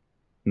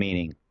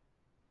 meaning,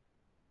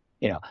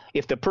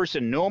 if the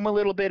person knew him a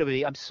little bit, it would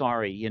be, I'm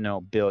sorry,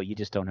 Bill, you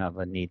just don't have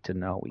a need to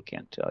know. We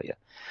can't tell you.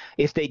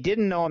 If they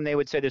didn't know him, they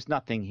would say there's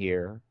nothing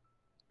here.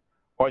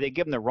 Or they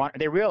give them the run.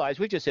 They realize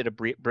we just hit a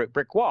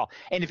brick wall.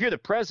 And if you're the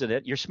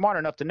president, you're smart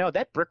enough to know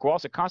that brick wall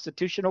is a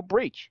constitutional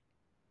breach.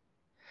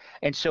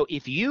 And so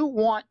if you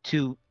want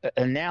to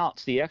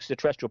announce the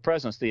extraterrestrial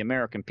presence of the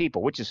American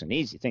people, which is an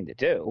easy thing to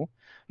do,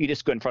 you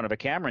just go in front of a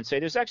camera and say,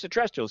 there's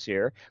extraterrestrials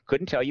here.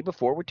 Couldn't tell you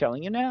before. We're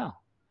telling you now.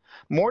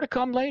 More to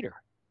come later.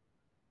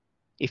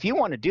 If you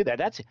want to do that,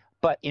 that's it.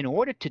 But in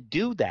order to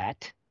do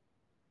that,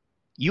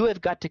 you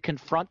have got to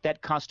confront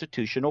that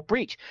constitutional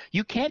breach.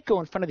 You can't go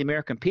in front of the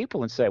American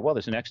people and say, well,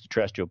 there's an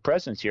extraterrestrial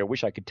presence here. I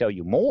wish I could tell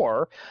you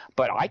more,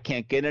 but I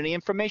can't get any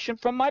information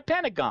from my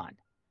Pentagon.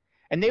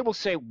 And they will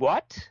say,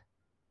 what?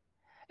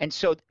 And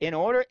so in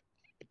order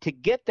to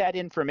get that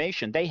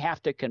information, they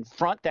have to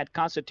confront that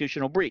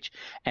constitutional breach.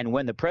 And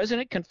when the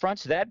president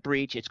confronts that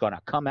breach, it's going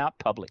to come out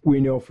public.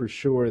 We know for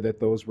sure that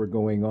those were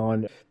going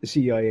on. The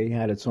CIA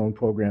had its own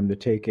program to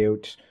take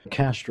out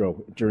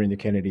Castro during the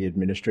Kennedy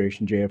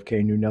administration.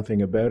 JFK knew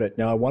nothing about it.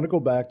 Now, I want to go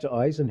back to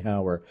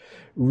Eisenhower.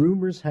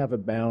 Rumors have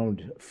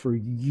abounded for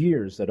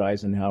years that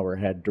Eisenhower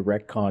had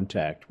direct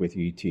contact with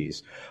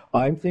ETs.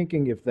 I'm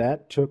thinking if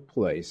that took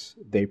place,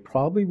 they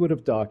probably would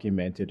have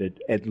documented it,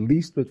 at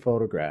least with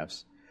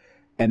photographs.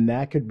 And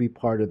that could be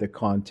part of the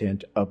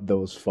content of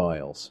those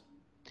files.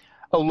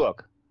 Oh,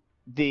 look,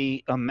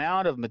 the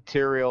amount of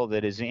material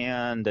that is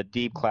in the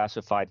deep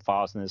classified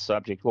files in this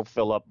subject will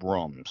fill up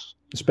rooms.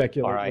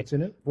 Speculate what's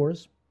in it for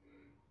us?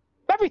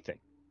 Everything.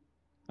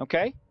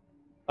 Okay?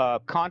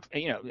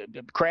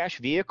 Crash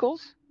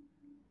vehicles,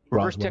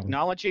 reverse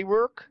technology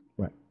work,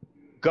 right.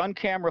 Gun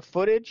camera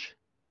footage,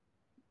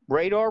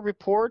 radar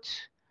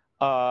reports,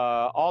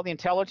 all the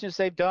intelligence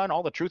they've done,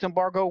 all the truth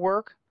embargo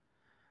work.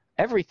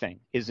 Everything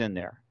is in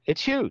there.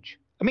 It's huge.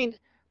 I mean,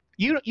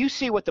 you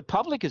see what the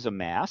public has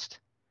amassed,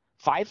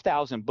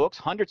 5,000 books,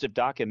 hundreds of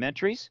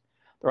documentaries,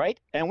 right?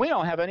 And we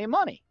don't have any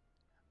money,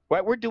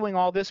 right? We're doing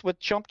all this with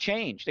chump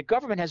change. The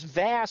government has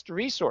vast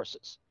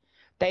resources.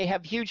 They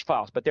have huge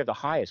files, but they're the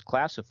highest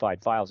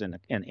classified files in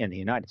the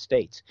United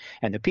States.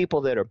 And the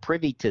people that are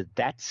privy to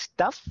that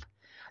stuff,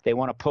 they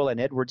want to pull an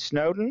Edward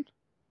Snowden,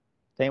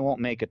 they won't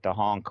make it to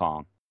Hong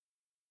Kong.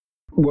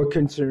 What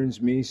concerns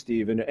me,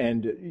 Stephen,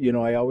 and,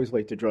 I always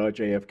like to draw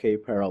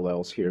JFK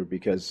parallels here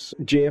because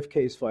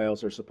JFK's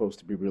files are supposed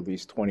to be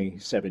released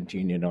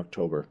 2017 in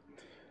October.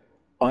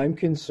 I'm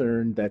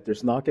concerned that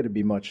there's not going to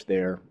be much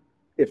there.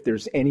 If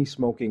there's any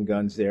smoking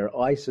guns there,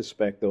 I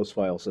suspect those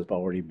files have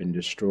already been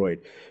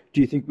destroyed.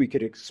 Do you think we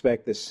could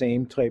expect the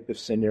same type of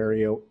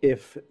scenario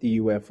if the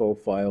UFO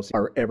files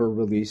are ever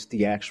released?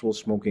 The actual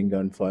smoking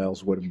gun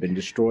files would have been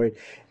destroyed.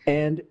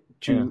 And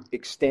to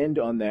extend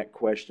on that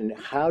question,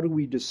 how do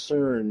we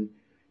discern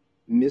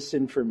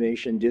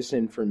misinformation,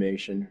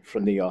 disinformation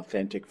from the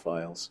authentic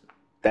files?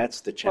 That's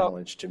the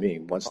challenge to me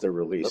once they're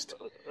released.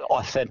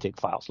 Authentic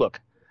files. Look,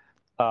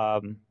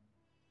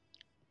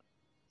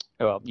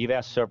 you've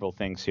asked several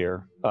things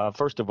here.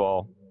 First of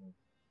all,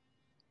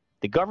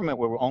 the government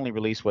will only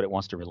release what it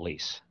wants to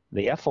release.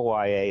 The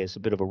FOIA is a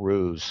bit of a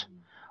ruse.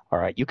 All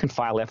right, you can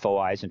file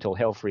FOIs until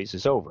hell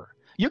freezes over.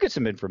 You get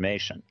some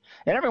information,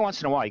 and every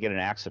once in a while you get an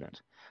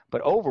accident.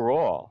 But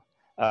overall,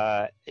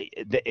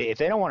 if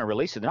they don't want to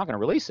release it, they're not going to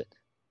release it.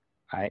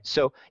 All right?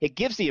 So it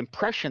gives the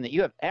impression that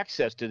you have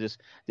access to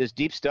this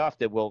deep stuff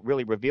that will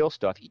really reveal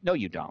stuff. No,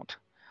 you don't.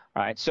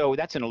 All right? So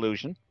that's an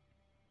illusion.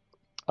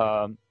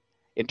 In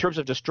terms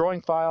of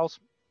destroying files,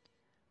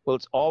 well,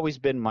 it's always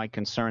been my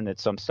concern that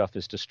some stuff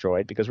is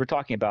destroyed because we're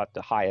talking about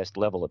the highest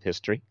level of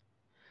history.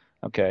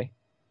 Okay?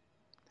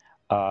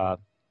 I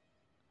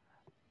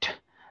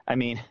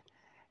mean,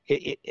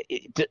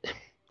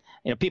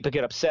 people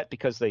get upset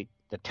because the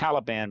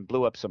Taliban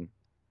blew up some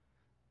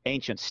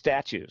ancient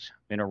statues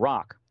in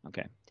Iraq.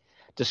 Okay,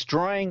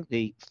 destroying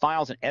the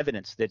files and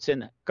evidence that's in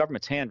the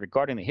government's hand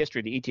regarding the history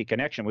of the ET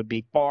connection would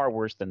be far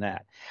worse than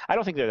that. I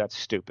don't think they're that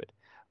stupid.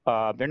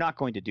 They're not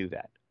going to do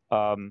that.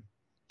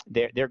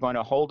 They're going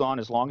to hold on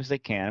as long as they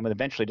can. And when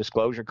eventually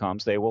disclosure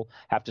comes, they will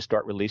have to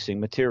start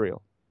releasing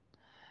material.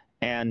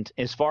 And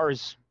as far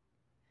as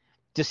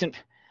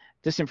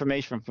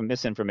disinformation from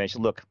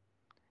misinformation, look.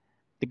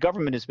 The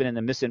government has been in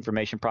the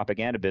misinformation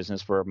propaganda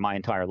business for my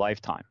entire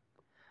lifetime.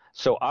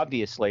 So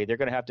obviously, they're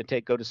going to have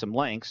to go to some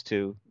lengths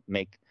to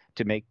make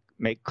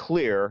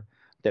clear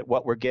that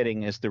what we're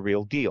getting is the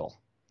real deal.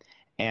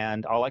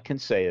 And all I can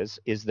say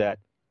is that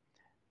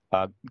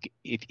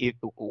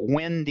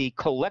when the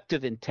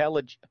collective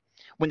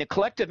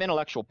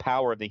intellectual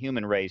power of the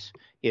human race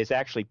is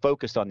actually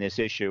focused on this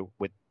issue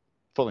with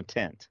full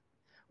intent,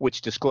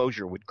 which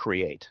disclosure would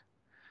create,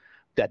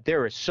 that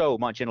there is so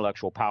much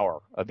intellectual power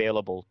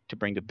available to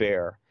bring to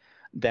bear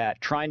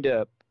that trying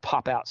to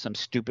pop out some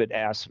stupid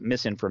ass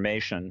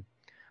misinformation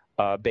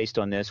based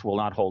on this will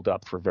not hold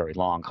up for very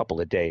long, a couple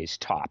of days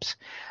tops.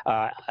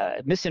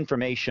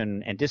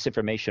 Misinformation and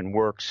disinformation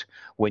works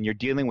when you're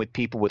dealing with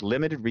people with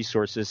limited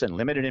resources and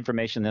limited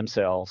information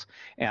themselves,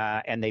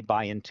 and they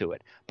buy into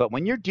it. But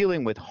when you're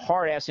dealing with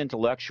hard-ass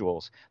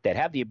intellectuals that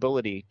have the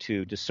ability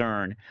to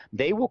discern,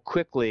 they will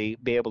quickly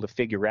be able to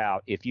figure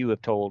out if you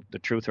have told the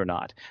truth or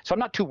not. So I'm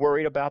not too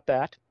worried about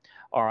that,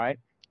 all right?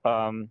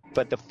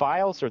 But the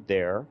files are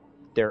there.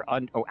 They're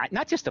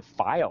not just the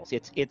files.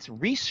 It's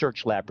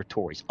research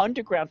laboratories,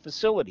 underground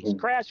facilities,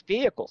 crashed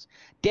vehicles,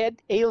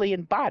 dead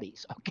alien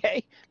bodies.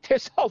 Okay,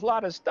 there's a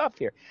lot of stuff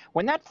here.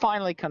 When that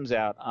finally comes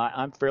out,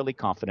 I'm fairly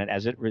confident,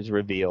 as it is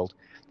revealed,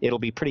 it'll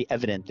be pretty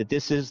evident that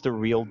this is the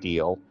real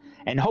deal,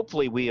 and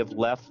hopefully we have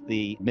left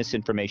the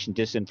misinformation,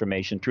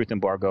 disinformation, truth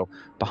embargo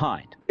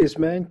behind. Is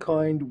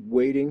mankind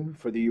waiting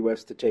for the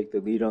U.S. to take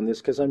the lead on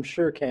this? Because I'm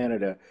sure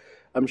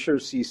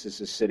CSIS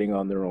is sitting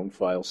on their own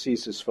file.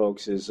 CSIS,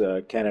 folks, is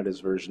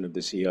Canada's version of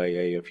the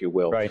CIA, if you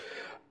will. Right.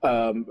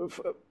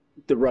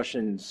 The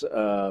Russians,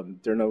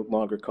 they're no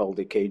longer called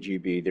the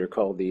KGB. They're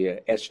called the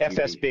SGB.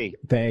 FSB.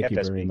 Thank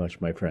you very much,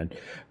 my friend.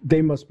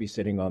 They must be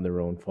sitting on their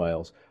own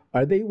files.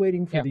 Are they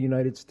waiting for the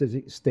United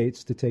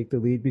States to take the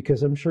lead?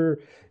 Because I'm sure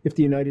if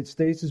the United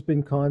States has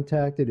been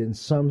contacted in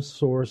some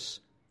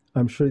source,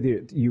 I'm sure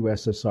the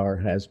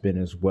USSR has been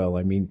as well.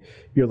 I mean,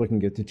 you're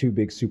looking at the two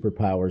big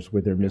superpowers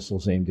with their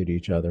missiles aimed at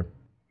each other.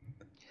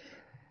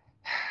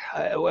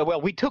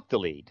 Well, we took the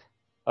lead.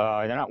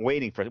 They're not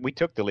waiting for it. We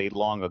took the lead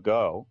long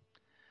ago,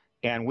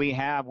 and we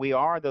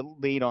are the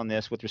lead on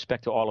this with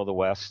respect to all of the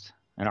West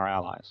and our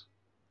allies.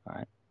 All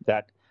right,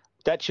 that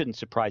shouldn't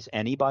surprise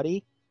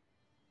anybody.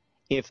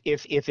 If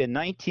in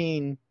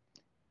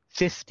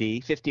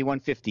 1950, 51,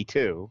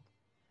 52.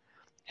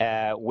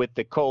 With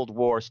the Cold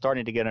War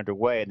starting to get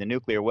underway and the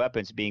nuclear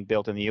weapons being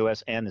built in the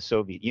U.S. and the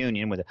Soviet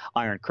Union with an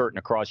Iron Curtain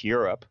across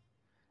Europe,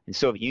 and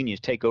Soviet Union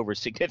take over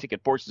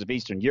significant portions of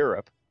Eastern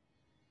Europe,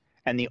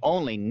 and the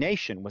only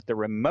nation with the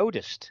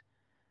remotest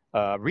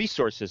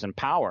resources and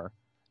power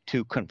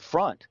to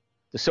confront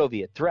the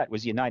Soviet threat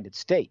was the United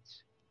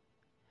States.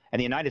 And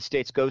the United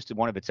States goes to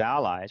one of its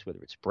allies,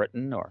 whether it's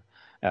Britain or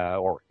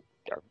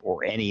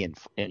any in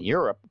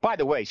Europe, by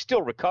the way,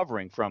 still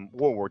recovering from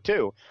World War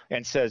II,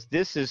 and says,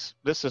 this is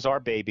our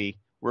baby.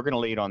 We're going to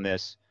lead on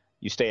this.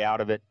 You stay out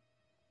of it.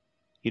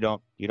 You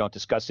don't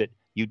discuss it.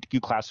 You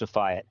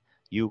classify it.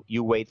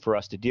 You wait for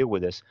us to deal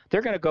with this.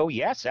 They're going to go,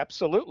 yes,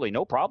 absolutely,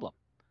 no problem.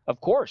 Of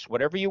course,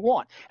 whatever you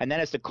want. And then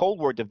as the Cold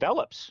War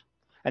develops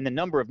and the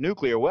number of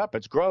nuclear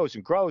weapons grows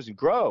and grows and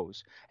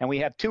grows, and we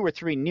have 2 or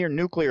 3 near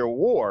nuclear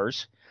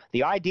wars,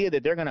 the idea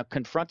that they're going to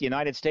confront the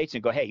United States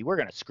and go, hey, we're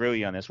going to screw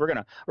you on this. We're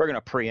going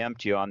to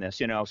preempt you on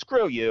this.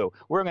 Screw you.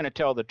 We're going to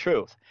tell the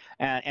truth.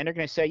 And they're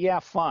going to say, yeah,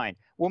 fine.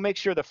 We'll make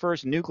sure the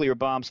first nuclear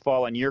bombs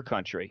fall on your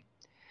country.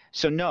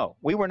 So no,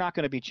 we were not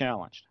going to be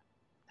challenged.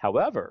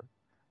 However,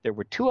 there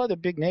were 2 other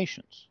big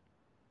nations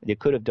that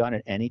could have done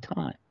it any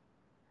time.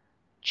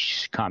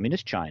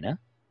 Communist China,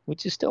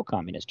 which is still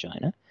Communist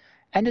China,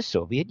 and the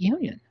Soviet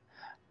Union.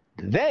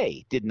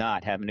 They did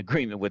not have an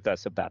agreement with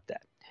us about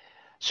that.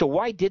 So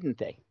why didn't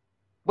they?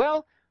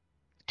 Well,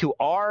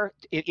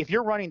 if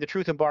you're running the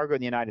truth embargo in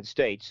the United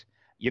States,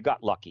 you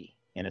got lucky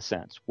in a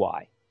sense.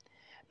 Why?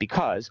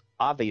 Because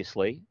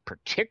obviously,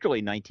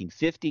 particularly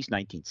 1950s,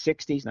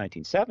 1960s,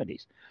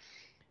 1970s,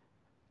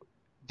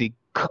 the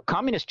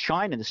Communist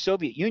China and the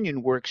Soviet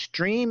Union were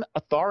extreme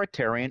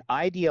authoritarian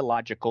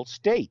ideological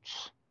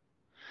states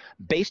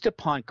based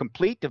upon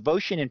complete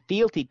devotion and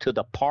fealty to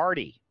the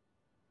party.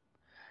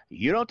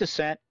 You don't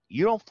dissent.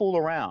 You don't fool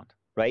around,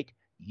 right?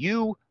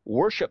 You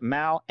worship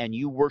Mao and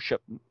you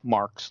worship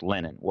Marx,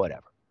 Lenin,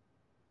 whatever.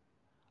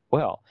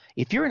 Well,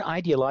 if you're an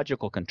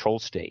ideological control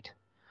state,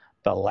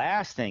 the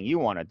last thing you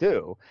want to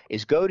do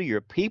is go to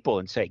your people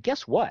and say,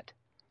 guess what?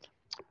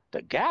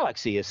 The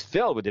galaxy is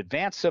filled with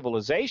advanced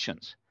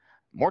civilizations,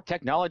 more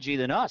technology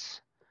than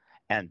us,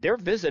 and they're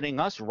visiting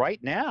us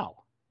right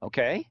now,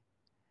 okay?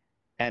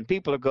 And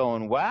people are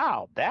going,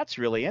 wow, that's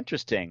really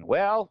interesting.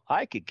 Well,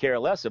 I could care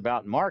less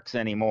about Marx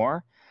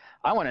anymore.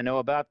 I want to know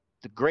about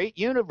the great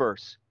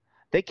universe.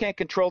 They can't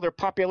control their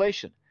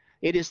population.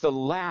 It is the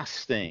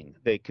last thing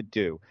they could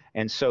do.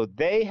 And so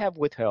they have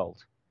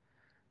withheld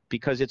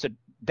because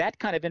that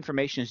kind of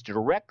information is a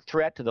direct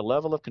threat to the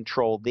level of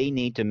control they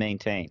need to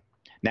maintain.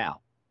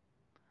 Now,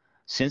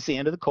 since the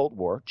end of the Cold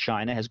War,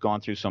 China has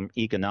gone through some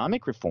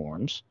economic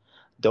reforms,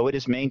 though it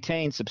has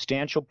maintained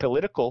substantial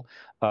political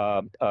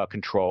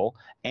control.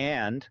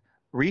 And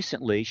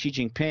recently, Xi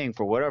Jinping,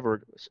 for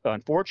whatever,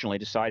 unfortunately,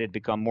 decided to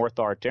become more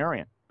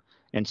authoritarian.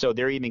 And so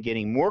they're even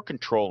getting more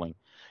controlling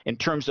in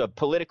terms of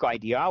political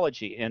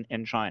ideology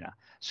in China.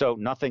 So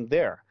nothing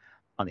there.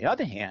 On the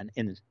other hand,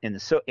 in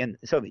the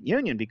Soviet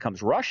Union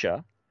becomes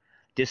Russia,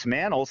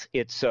 dismantles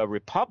its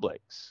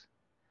republics,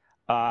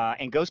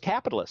 and goes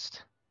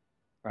capitalist,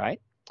 right?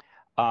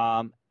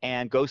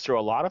 And goes through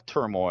a lot of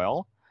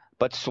turmoil,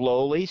 but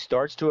slowly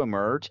starts to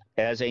emerge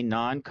as a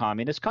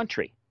non-communist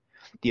country.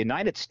 The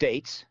United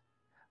States,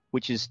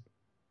 which is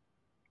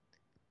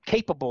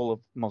capable of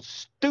most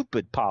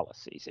stupid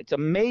policies. It's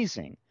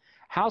amazing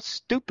how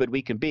stupid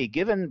we can be,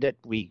 given that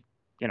we,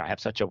 have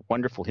such a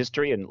wonderful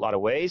history in a lot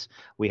of ways.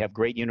 We have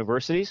great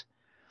universities.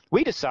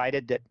 We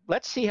decided that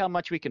let's see how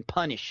much we can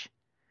punish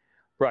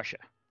Russia,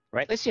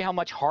 right? Let's see how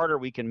much harder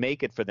we can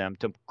make it for them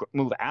to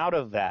move out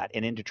of that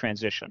and into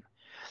transition.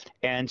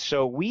 And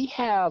so we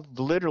have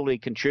literally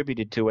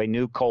contributed to a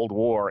new Cold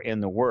War in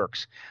the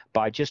works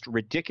by just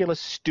ridiculous,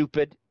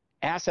 stupid,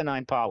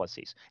 asinine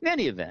policies. In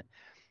any event,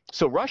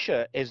 so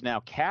Russia is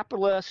now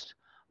capitalist.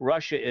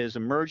 Russia is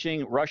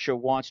emerging. Russia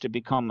wants to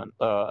become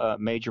a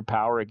major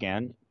power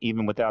again,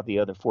 even without the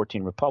other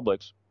 14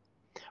 republics.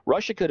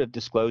 Russia could have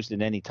disclosed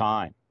at any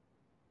time.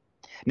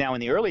 Now,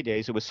 in the early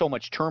days, it was so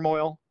much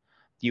turmoil.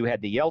 You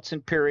had the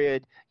Yeltsin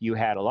period. You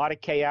had a lot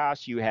of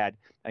chaos. You had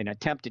an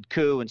attempted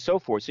coup and so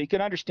forth. So you can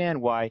understand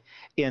why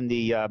in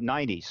the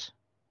 90s,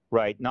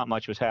 right, not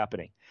much was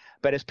happening.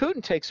 But as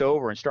Putin takes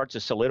over and starts to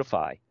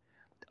solidify,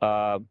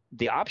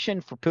 the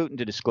option for Putin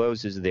to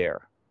disclose is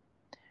there.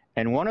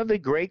 And one of the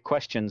great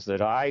questions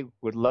that I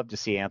would love to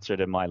see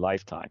answered in my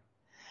lifetime,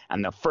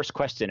 and the first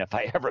question if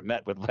I ever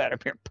met with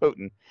Vladimir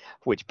Putin,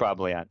 which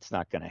probably it's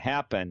not going to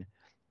happen,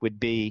 would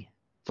be,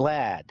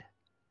 Vlad,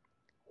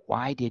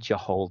 why did you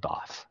hold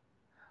off?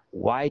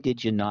 Why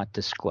did you not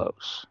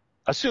disclose?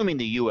 Assuming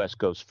the U.S.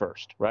 goes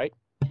first, right?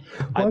 Well,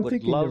 I'm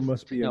thinking there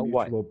must be a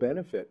mutual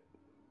benefit.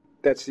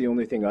 That's the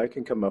only thing I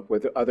can come up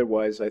with.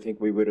 Otherwise, I think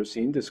we would have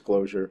seen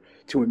disclosure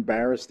to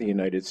embarrass the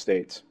United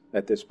States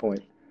at this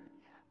point.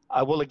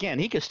 Well, again,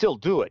 he could still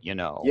do it,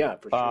 Yeah,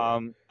 for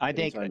sure. I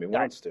think he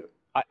wants to.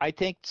 I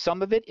think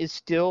some of it is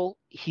still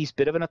he's a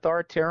bit of an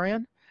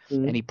authoritarian,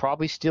 and he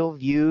probably still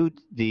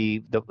viewed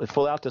the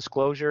full-out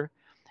disclosure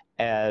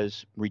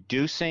as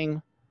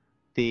reducing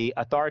the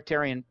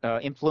authoritarian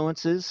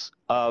influences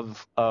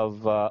of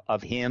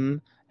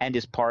him and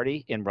his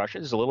party in Russia.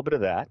 There's a little bit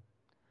of that.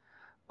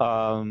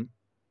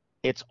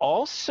 It's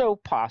also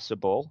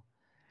possible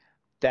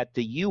that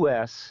the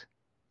U.S.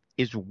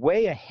 is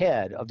way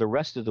ahead of the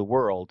rest of the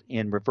world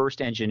in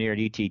reverse engineered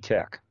ET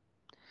tech,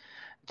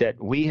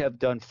 that we have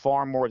done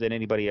far more than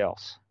anybody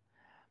else.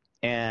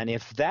 And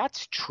if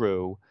that's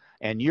true,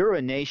 and you're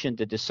a nation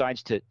that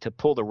decides to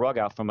pull the rug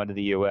out from under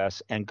the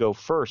U.S. and go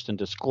first and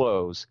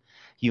disclose,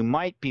 you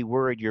might be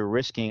worried you're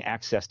risking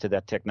access to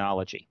that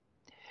technology.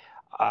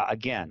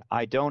 Again,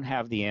 I don't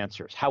have the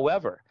answers.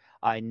 However,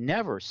 I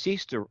never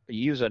cease to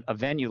use a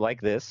venue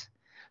like this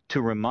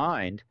to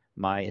remind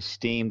my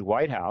esteemed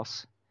White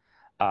House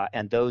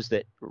and those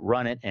that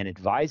run it and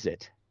advise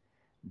it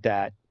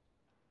that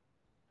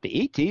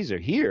the ETs are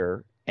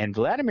here, and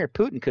Vladimir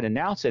Putin could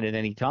announce it at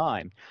any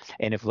time.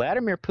 And if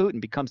Vladimir Putin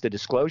becomes the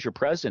disclosure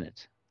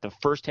president, the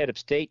first head of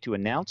state to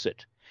announce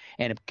it,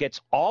 and it gets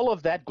all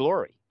of that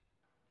glory,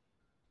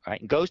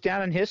 right, and goes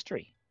down in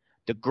history,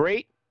 the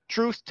great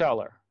truth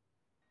teller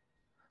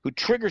who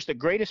triggers the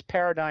greatest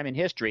paradigm in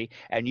history,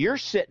 and you're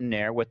sitting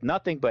there with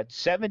nothing but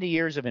 70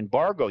 years of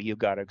embargo you've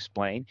got to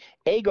explain,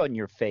 egg on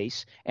your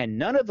face, and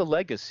none of the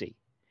legacy.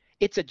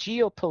 It's a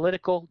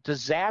geopolitical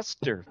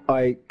disaster.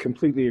 I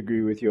completely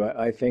agree with you.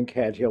 I think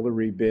had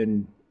Hillary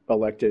been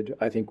elected,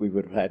 I think we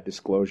would have had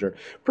disclosure.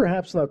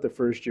 Perhaps not the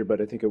first year,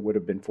 but I think it would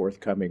have been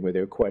forthcoming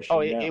without question.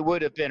 Oh, it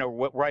would have been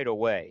right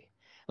away.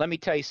 Let me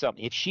tell you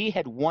something. If she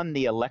had won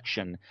the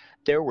election,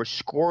 there were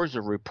scores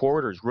of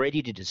reporters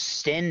ready to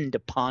descend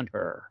upon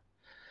her.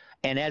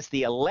 And as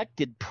the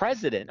elected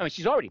president, I mean,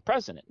 she's already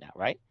president now,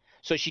 right?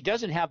 So she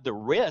doesn't have the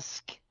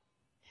risk.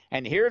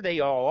 And here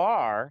they all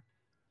are.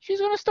 She's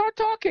going to start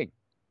talking.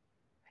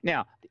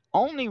 Now, the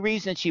only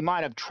reason she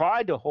might have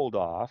tried to hold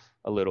off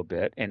a little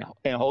bit and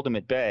hold him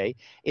at bay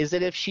is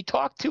that if she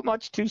talked too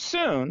much too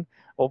soon,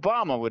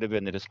 Obama would have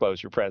been the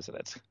disclosure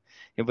president.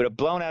 It would have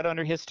blown out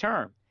under his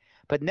term.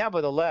 But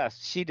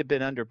nevertheless, she'd have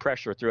been under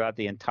pressure throughout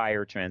the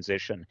entire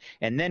transition.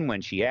 And then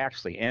when she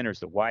actually enters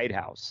the White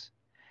House,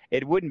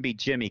 it wouldn't be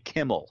Jimmy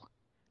Kimmel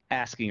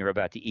asking her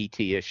about the ET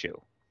issue,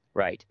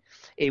 right?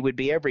 It would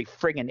be every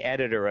friggin'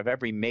 editor of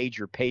every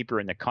major paper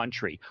in the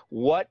country.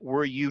 What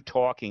were you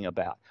talking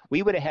about?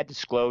 We would have had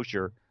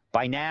disclosure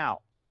by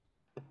now.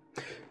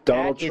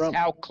 Donald Trump. That is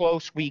how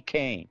close we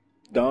came.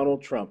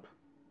 Donald Trump.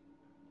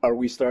 Are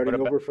we starting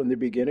over from the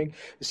beginning?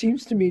 It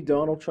seems to me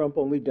Donald Trump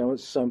only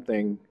does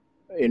something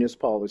in his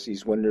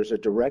policies when there's a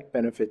direct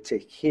benefit to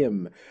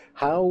him.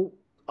 How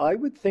I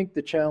would think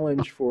the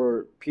challenge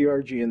for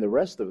PRG and the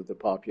rest of the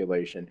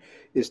population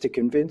is to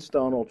convince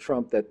Donald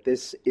Trump that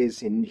this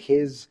is in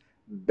his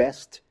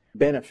best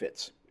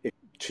benefits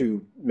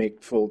to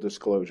make full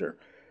disclosure.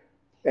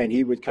 And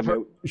he would come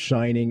out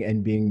shining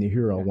and being the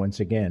hero once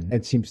again.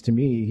 It seems to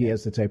me he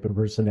has the type of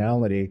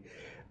personality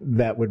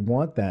that would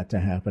want that to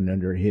happen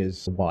under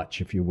his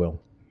watch, if you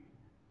will.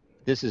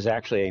 This is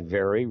actually a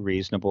very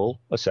reasonable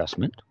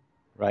assessment,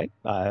 right?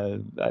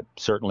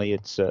 Certainly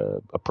it's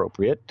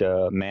appropriate.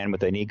 A man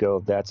with an ego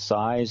of that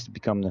size to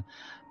become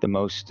the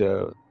most,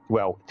 to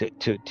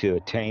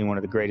attain one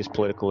of the greatest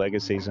political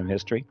legacies in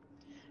history.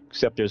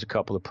 Except there's a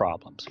couple of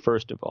problems.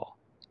 First of all,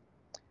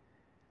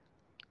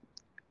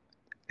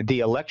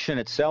 the election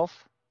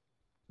itself,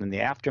 in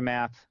the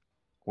aftermath,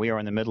 we are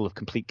in the middle of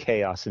complete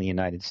chaos in the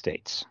United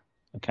States.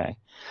 Okay.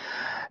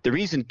 The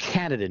reason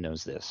Canada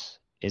knows this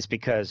is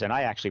because, and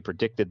I actually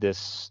predicted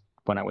this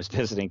when I was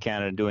visiting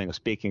Canada doing a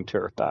speaking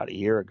tour about a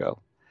year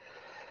ago,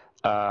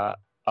 a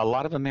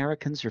lot of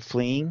Americans are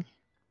fleeing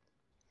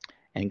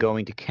and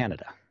going to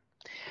Canada,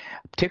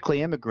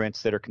 particularly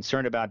immigrants that are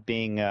concerned about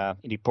being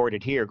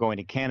deported here, going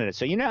to Canada.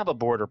 So you now have a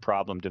border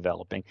problem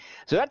developing.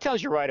 So that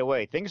tells you right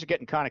away things are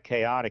getting kind of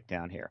chaotic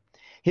down here.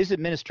 His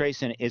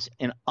administration is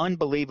in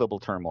unbelievable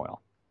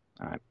turmoil.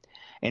 All right.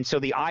 And so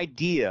the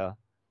idea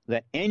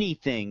that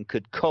anything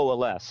could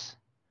coalesce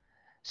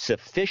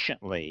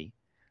sufficiently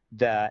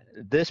that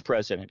this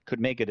president could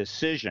make a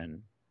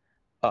decision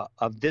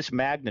of this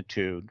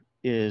magnitude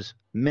is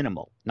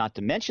minimal, not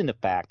to mention the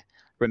fact,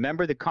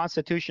 remember the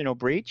constitutional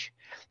breach?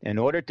 In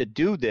order to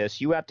do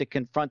this, you have to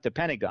confront the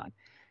Pentagon.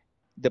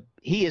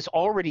 He has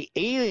already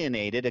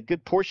alienated a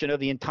good portion of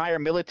the entire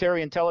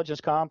military intelligence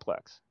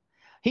complex.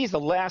 He's the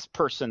last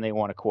person they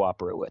want to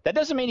cooperate with. That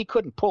doesn't mean he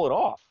couldn't pull it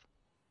off,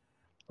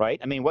 right?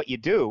 I mean, what you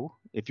do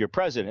if you're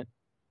president,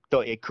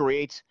 though, it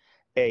creates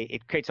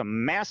a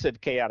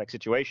massive chaotic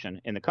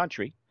situation in the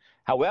country.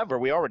 However,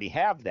 we already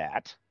have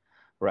that,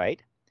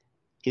 right?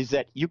 Is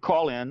that you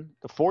call in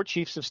the 4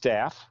 chiefs of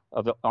staff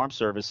of the armed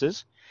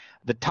services,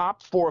 the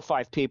top 4 or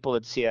 5 people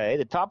at the CIA,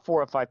 the top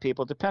 4 or 5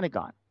 people at the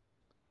Pentagon,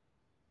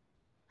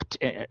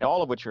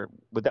 all of which are,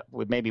 with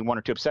maybe 1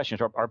 or 2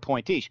 exceptions, are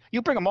appointees.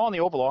 You bring them all in the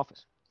Oval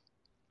Office.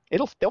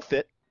 They'll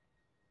fit.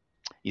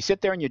 You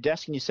sit there on your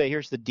desk and you say,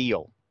 here's the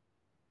deal.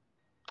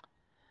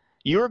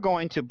 You're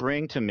going to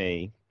bring to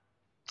me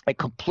a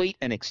complete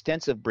and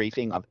extensive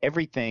briefing of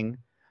everything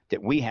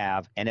that we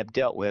have and have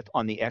dealt with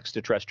on the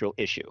extraterrestrial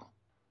issue.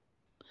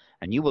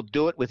 And you will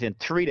do it within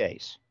 3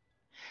 days.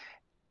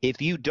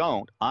 If you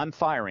don't, I'm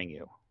firing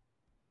you.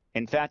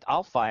 In fact,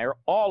 I'll fire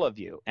all of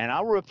you, and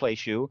I'll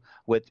replace you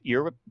with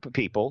your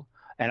people,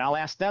 and I'll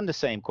ask them the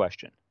same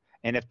question.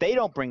 And if they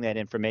don't bring that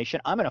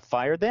information, I'm going to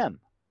fire them.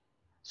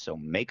 So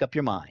make up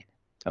your mind,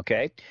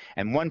 okay?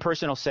 And one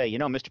person will say,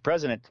 Mr.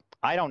 President,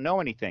 I don't know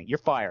anything. You're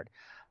fired.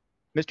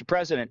 Mr.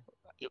 President,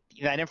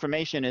 that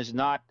information is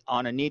not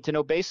on a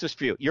need-to-know basis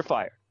for you. You're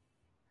fired.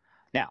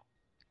 Now,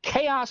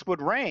 chaos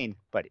would reign,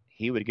 but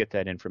he would get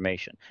that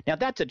information. Now,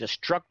 that's a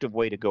destructive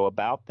way to go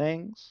about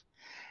things.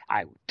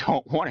 I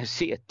don't want to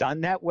see it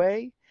done that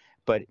way,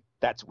 but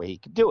that's the way he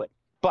could do it.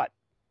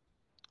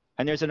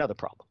 And there's another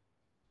problem.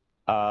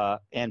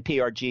 And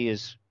PRG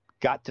has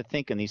got to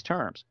think in these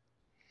terms.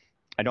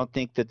 I don't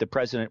think that the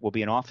president will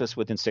be in office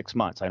within 6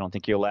 months. I don't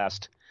think he'll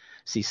last,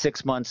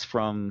 6 months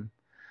from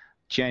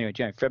January,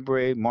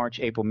 February, March,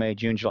 April, May,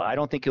 June, July. I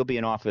don't think he'll be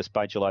in office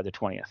by July the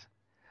 20th.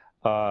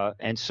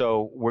 And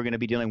so we're going to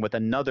be dealing with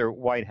another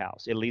White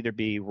House. It'll either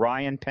be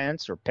Ryan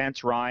Pence or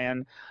Pence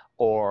Ryan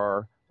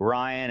or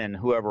Ryan and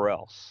whoever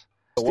else.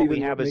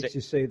 Stephen, what makes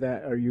you say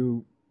that? Are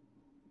you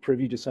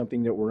privy to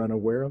something that we're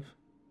unaware of,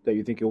 that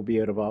you think he'll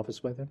be out of office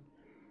by then?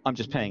 I'm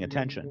just paying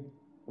attention.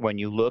 When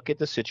you look at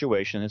the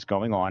situation that's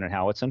going on and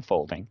how it's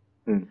unfolding,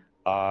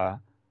 I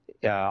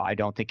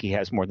don't think he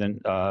has more than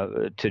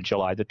to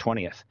July the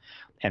 20th.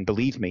 And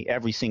believe me,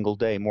 every single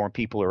day, more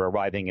people are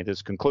arriving at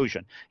this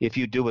conclusion. If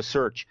you do a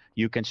search,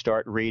 you can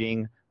start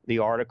reading the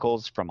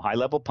articles from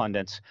high-level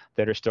pundits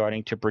that are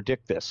starting to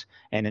predict this.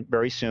 And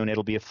very soon,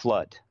 it'll be a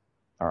flood.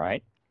 All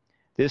right?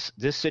 This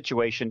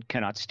situation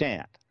cannot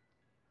stand.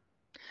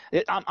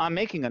 I'm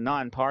making a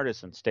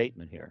nonpartisan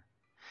statement here.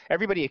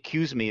 Everybody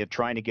accused me of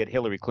trying to get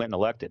Hillary Clinton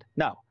elected.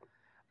 No.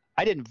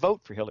 I didn't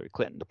vote for Hillary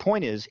Clinton. The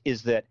point is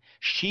that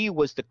she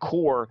was the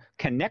core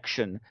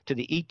connection to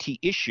the ET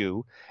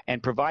issue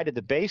and provided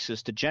the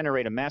basis to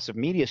generate a massive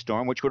media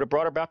storm, which would have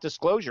brought about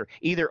disclosure,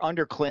 either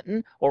under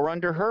Clinton or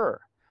under her,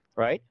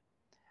 right?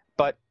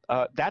 But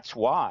that's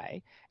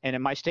why. And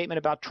in my statement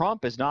about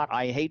Trump is not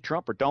I hate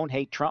Trump or don't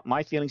hate Trump.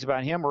 My feelings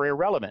about him are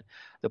irrelevant.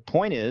 The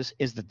point is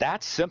that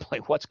that's simply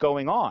what's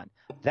going on.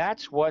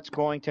 That's what's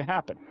going to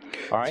happen.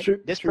 All right?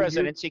 This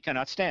presidency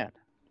cannot stand.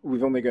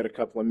 We've only got a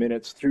couple of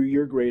minutes. Through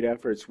your great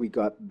efforts, we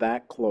got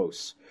that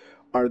close.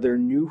 Are there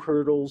new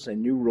hurdles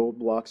and new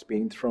roadblocks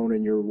being thrown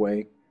in your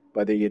way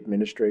by the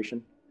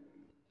administration?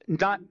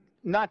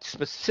 Not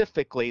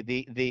specifically.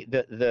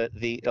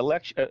 The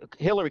election,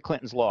 Hillary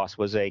Clinton's loss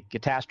was a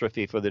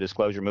catastrophe for the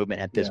disclosure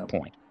movement at this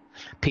point.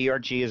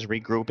 PRG is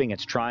regrouping.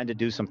 It's trying to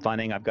do some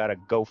funding. I've got a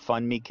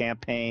GoFundMe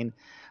campaign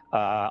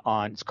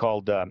it's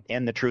called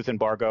End the Truth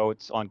Embargo.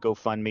 It's on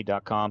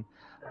GoFundMe.com.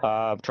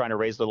 Trying to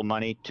raise a little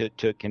money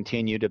to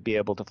continue to be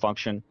able to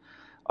function.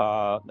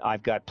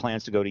 I've got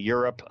plans to go to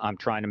Europe. I'm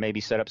trying to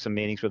maybe set up some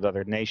meetings with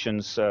other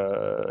nations,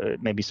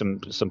 maybe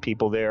some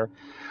people there,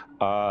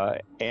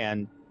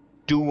 and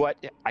do what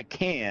I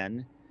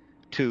can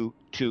to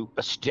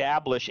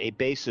establish a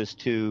basis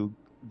to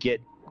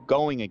get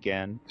going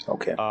again.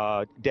 Okay.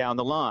 Down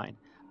the line.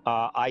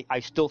 I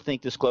still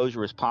think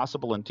disclosure is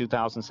possible in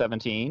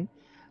 2017,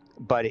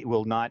 but it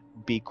will not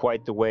be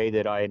quite the way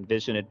that I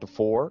envisioned it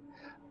before.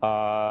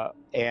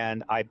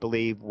 And I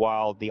believe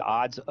while the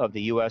odds of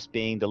the U.S.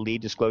 being the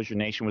lead disclosure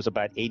nation was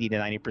about 80 to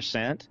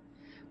 90%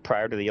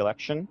 prior to the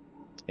election,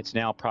 it's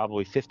now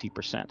probably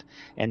 50%.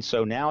 And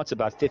so now it's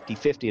about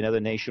 50-50. Another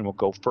nation will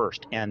go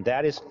first. And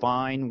that is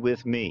fine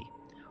with me.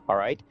 All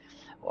right.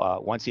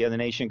 Once the other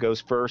nation goes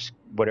first,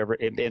 whatever,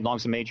 as long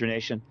as a major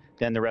nation,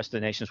 then the rest of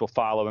the nations will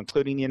follow,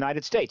 including the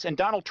United States. And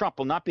Donald Trump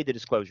will not be the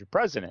disclosure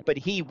president, but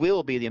he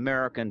will be the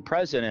American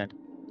president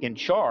in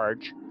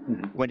charge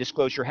when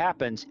disclosure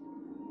happens,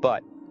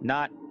 but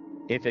not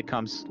if it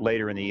comes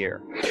later in the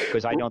year,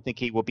 because I don't think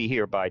he will be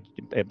here by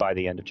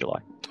the end of July.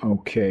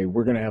 Okay,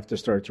 we're going to have to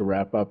start to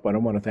wrap up, but I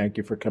want to thank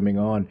you for coming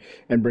on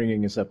and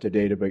bringing us up to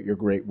date about your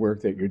great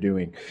work that you're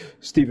doing.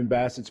 Stephen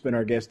Bassett's been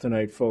our guest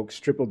tonight, folks.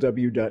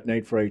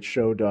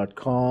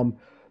 www.nightfrightshow.com.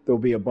 There'll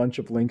be a bunch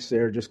of links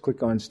there. Just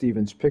click on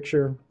Stephen's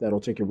picture.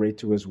 That'll take you right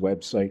to his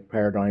website,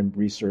 Paradigm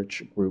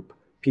Research Group,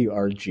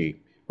 PRG,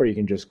 or you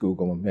can just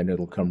Google him and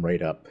it'll come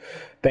right up.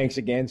 Thanks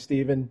again,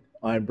 Stephen.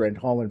 I'm Brent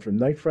Holland from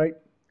Night Fright.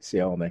 See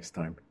you all next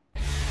time.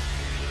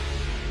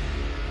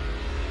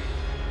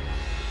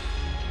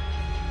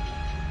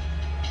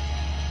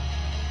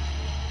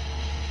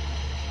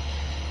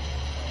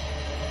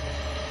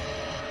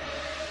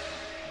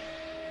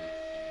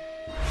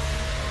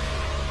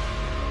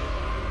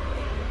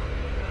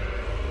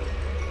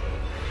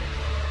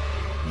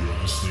 You're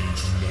listening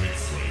to Night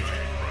Fright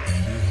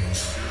and your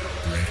host,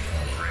 Brent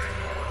Holland.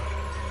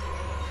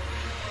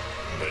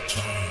 The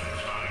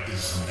time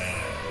is now.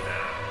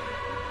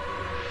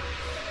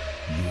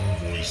 Your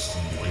voice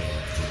in the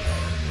dark for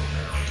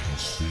paranormal and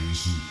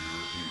conspiracy.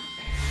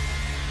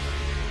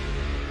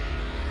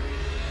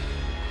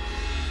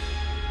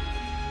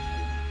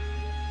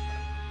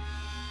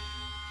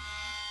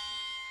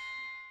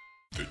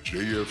 The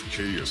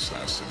JFK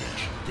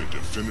Assassination, the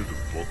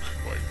definitive book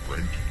by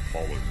Brent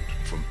Holland.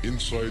 From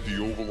inside the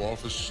Oval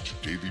Office to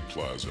Davy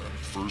Plaza,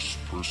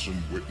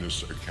 first-person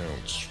witness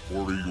accounts.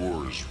 Order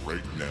yours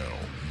right now.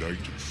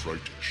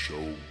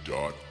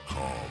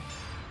 NightFrightShow.com.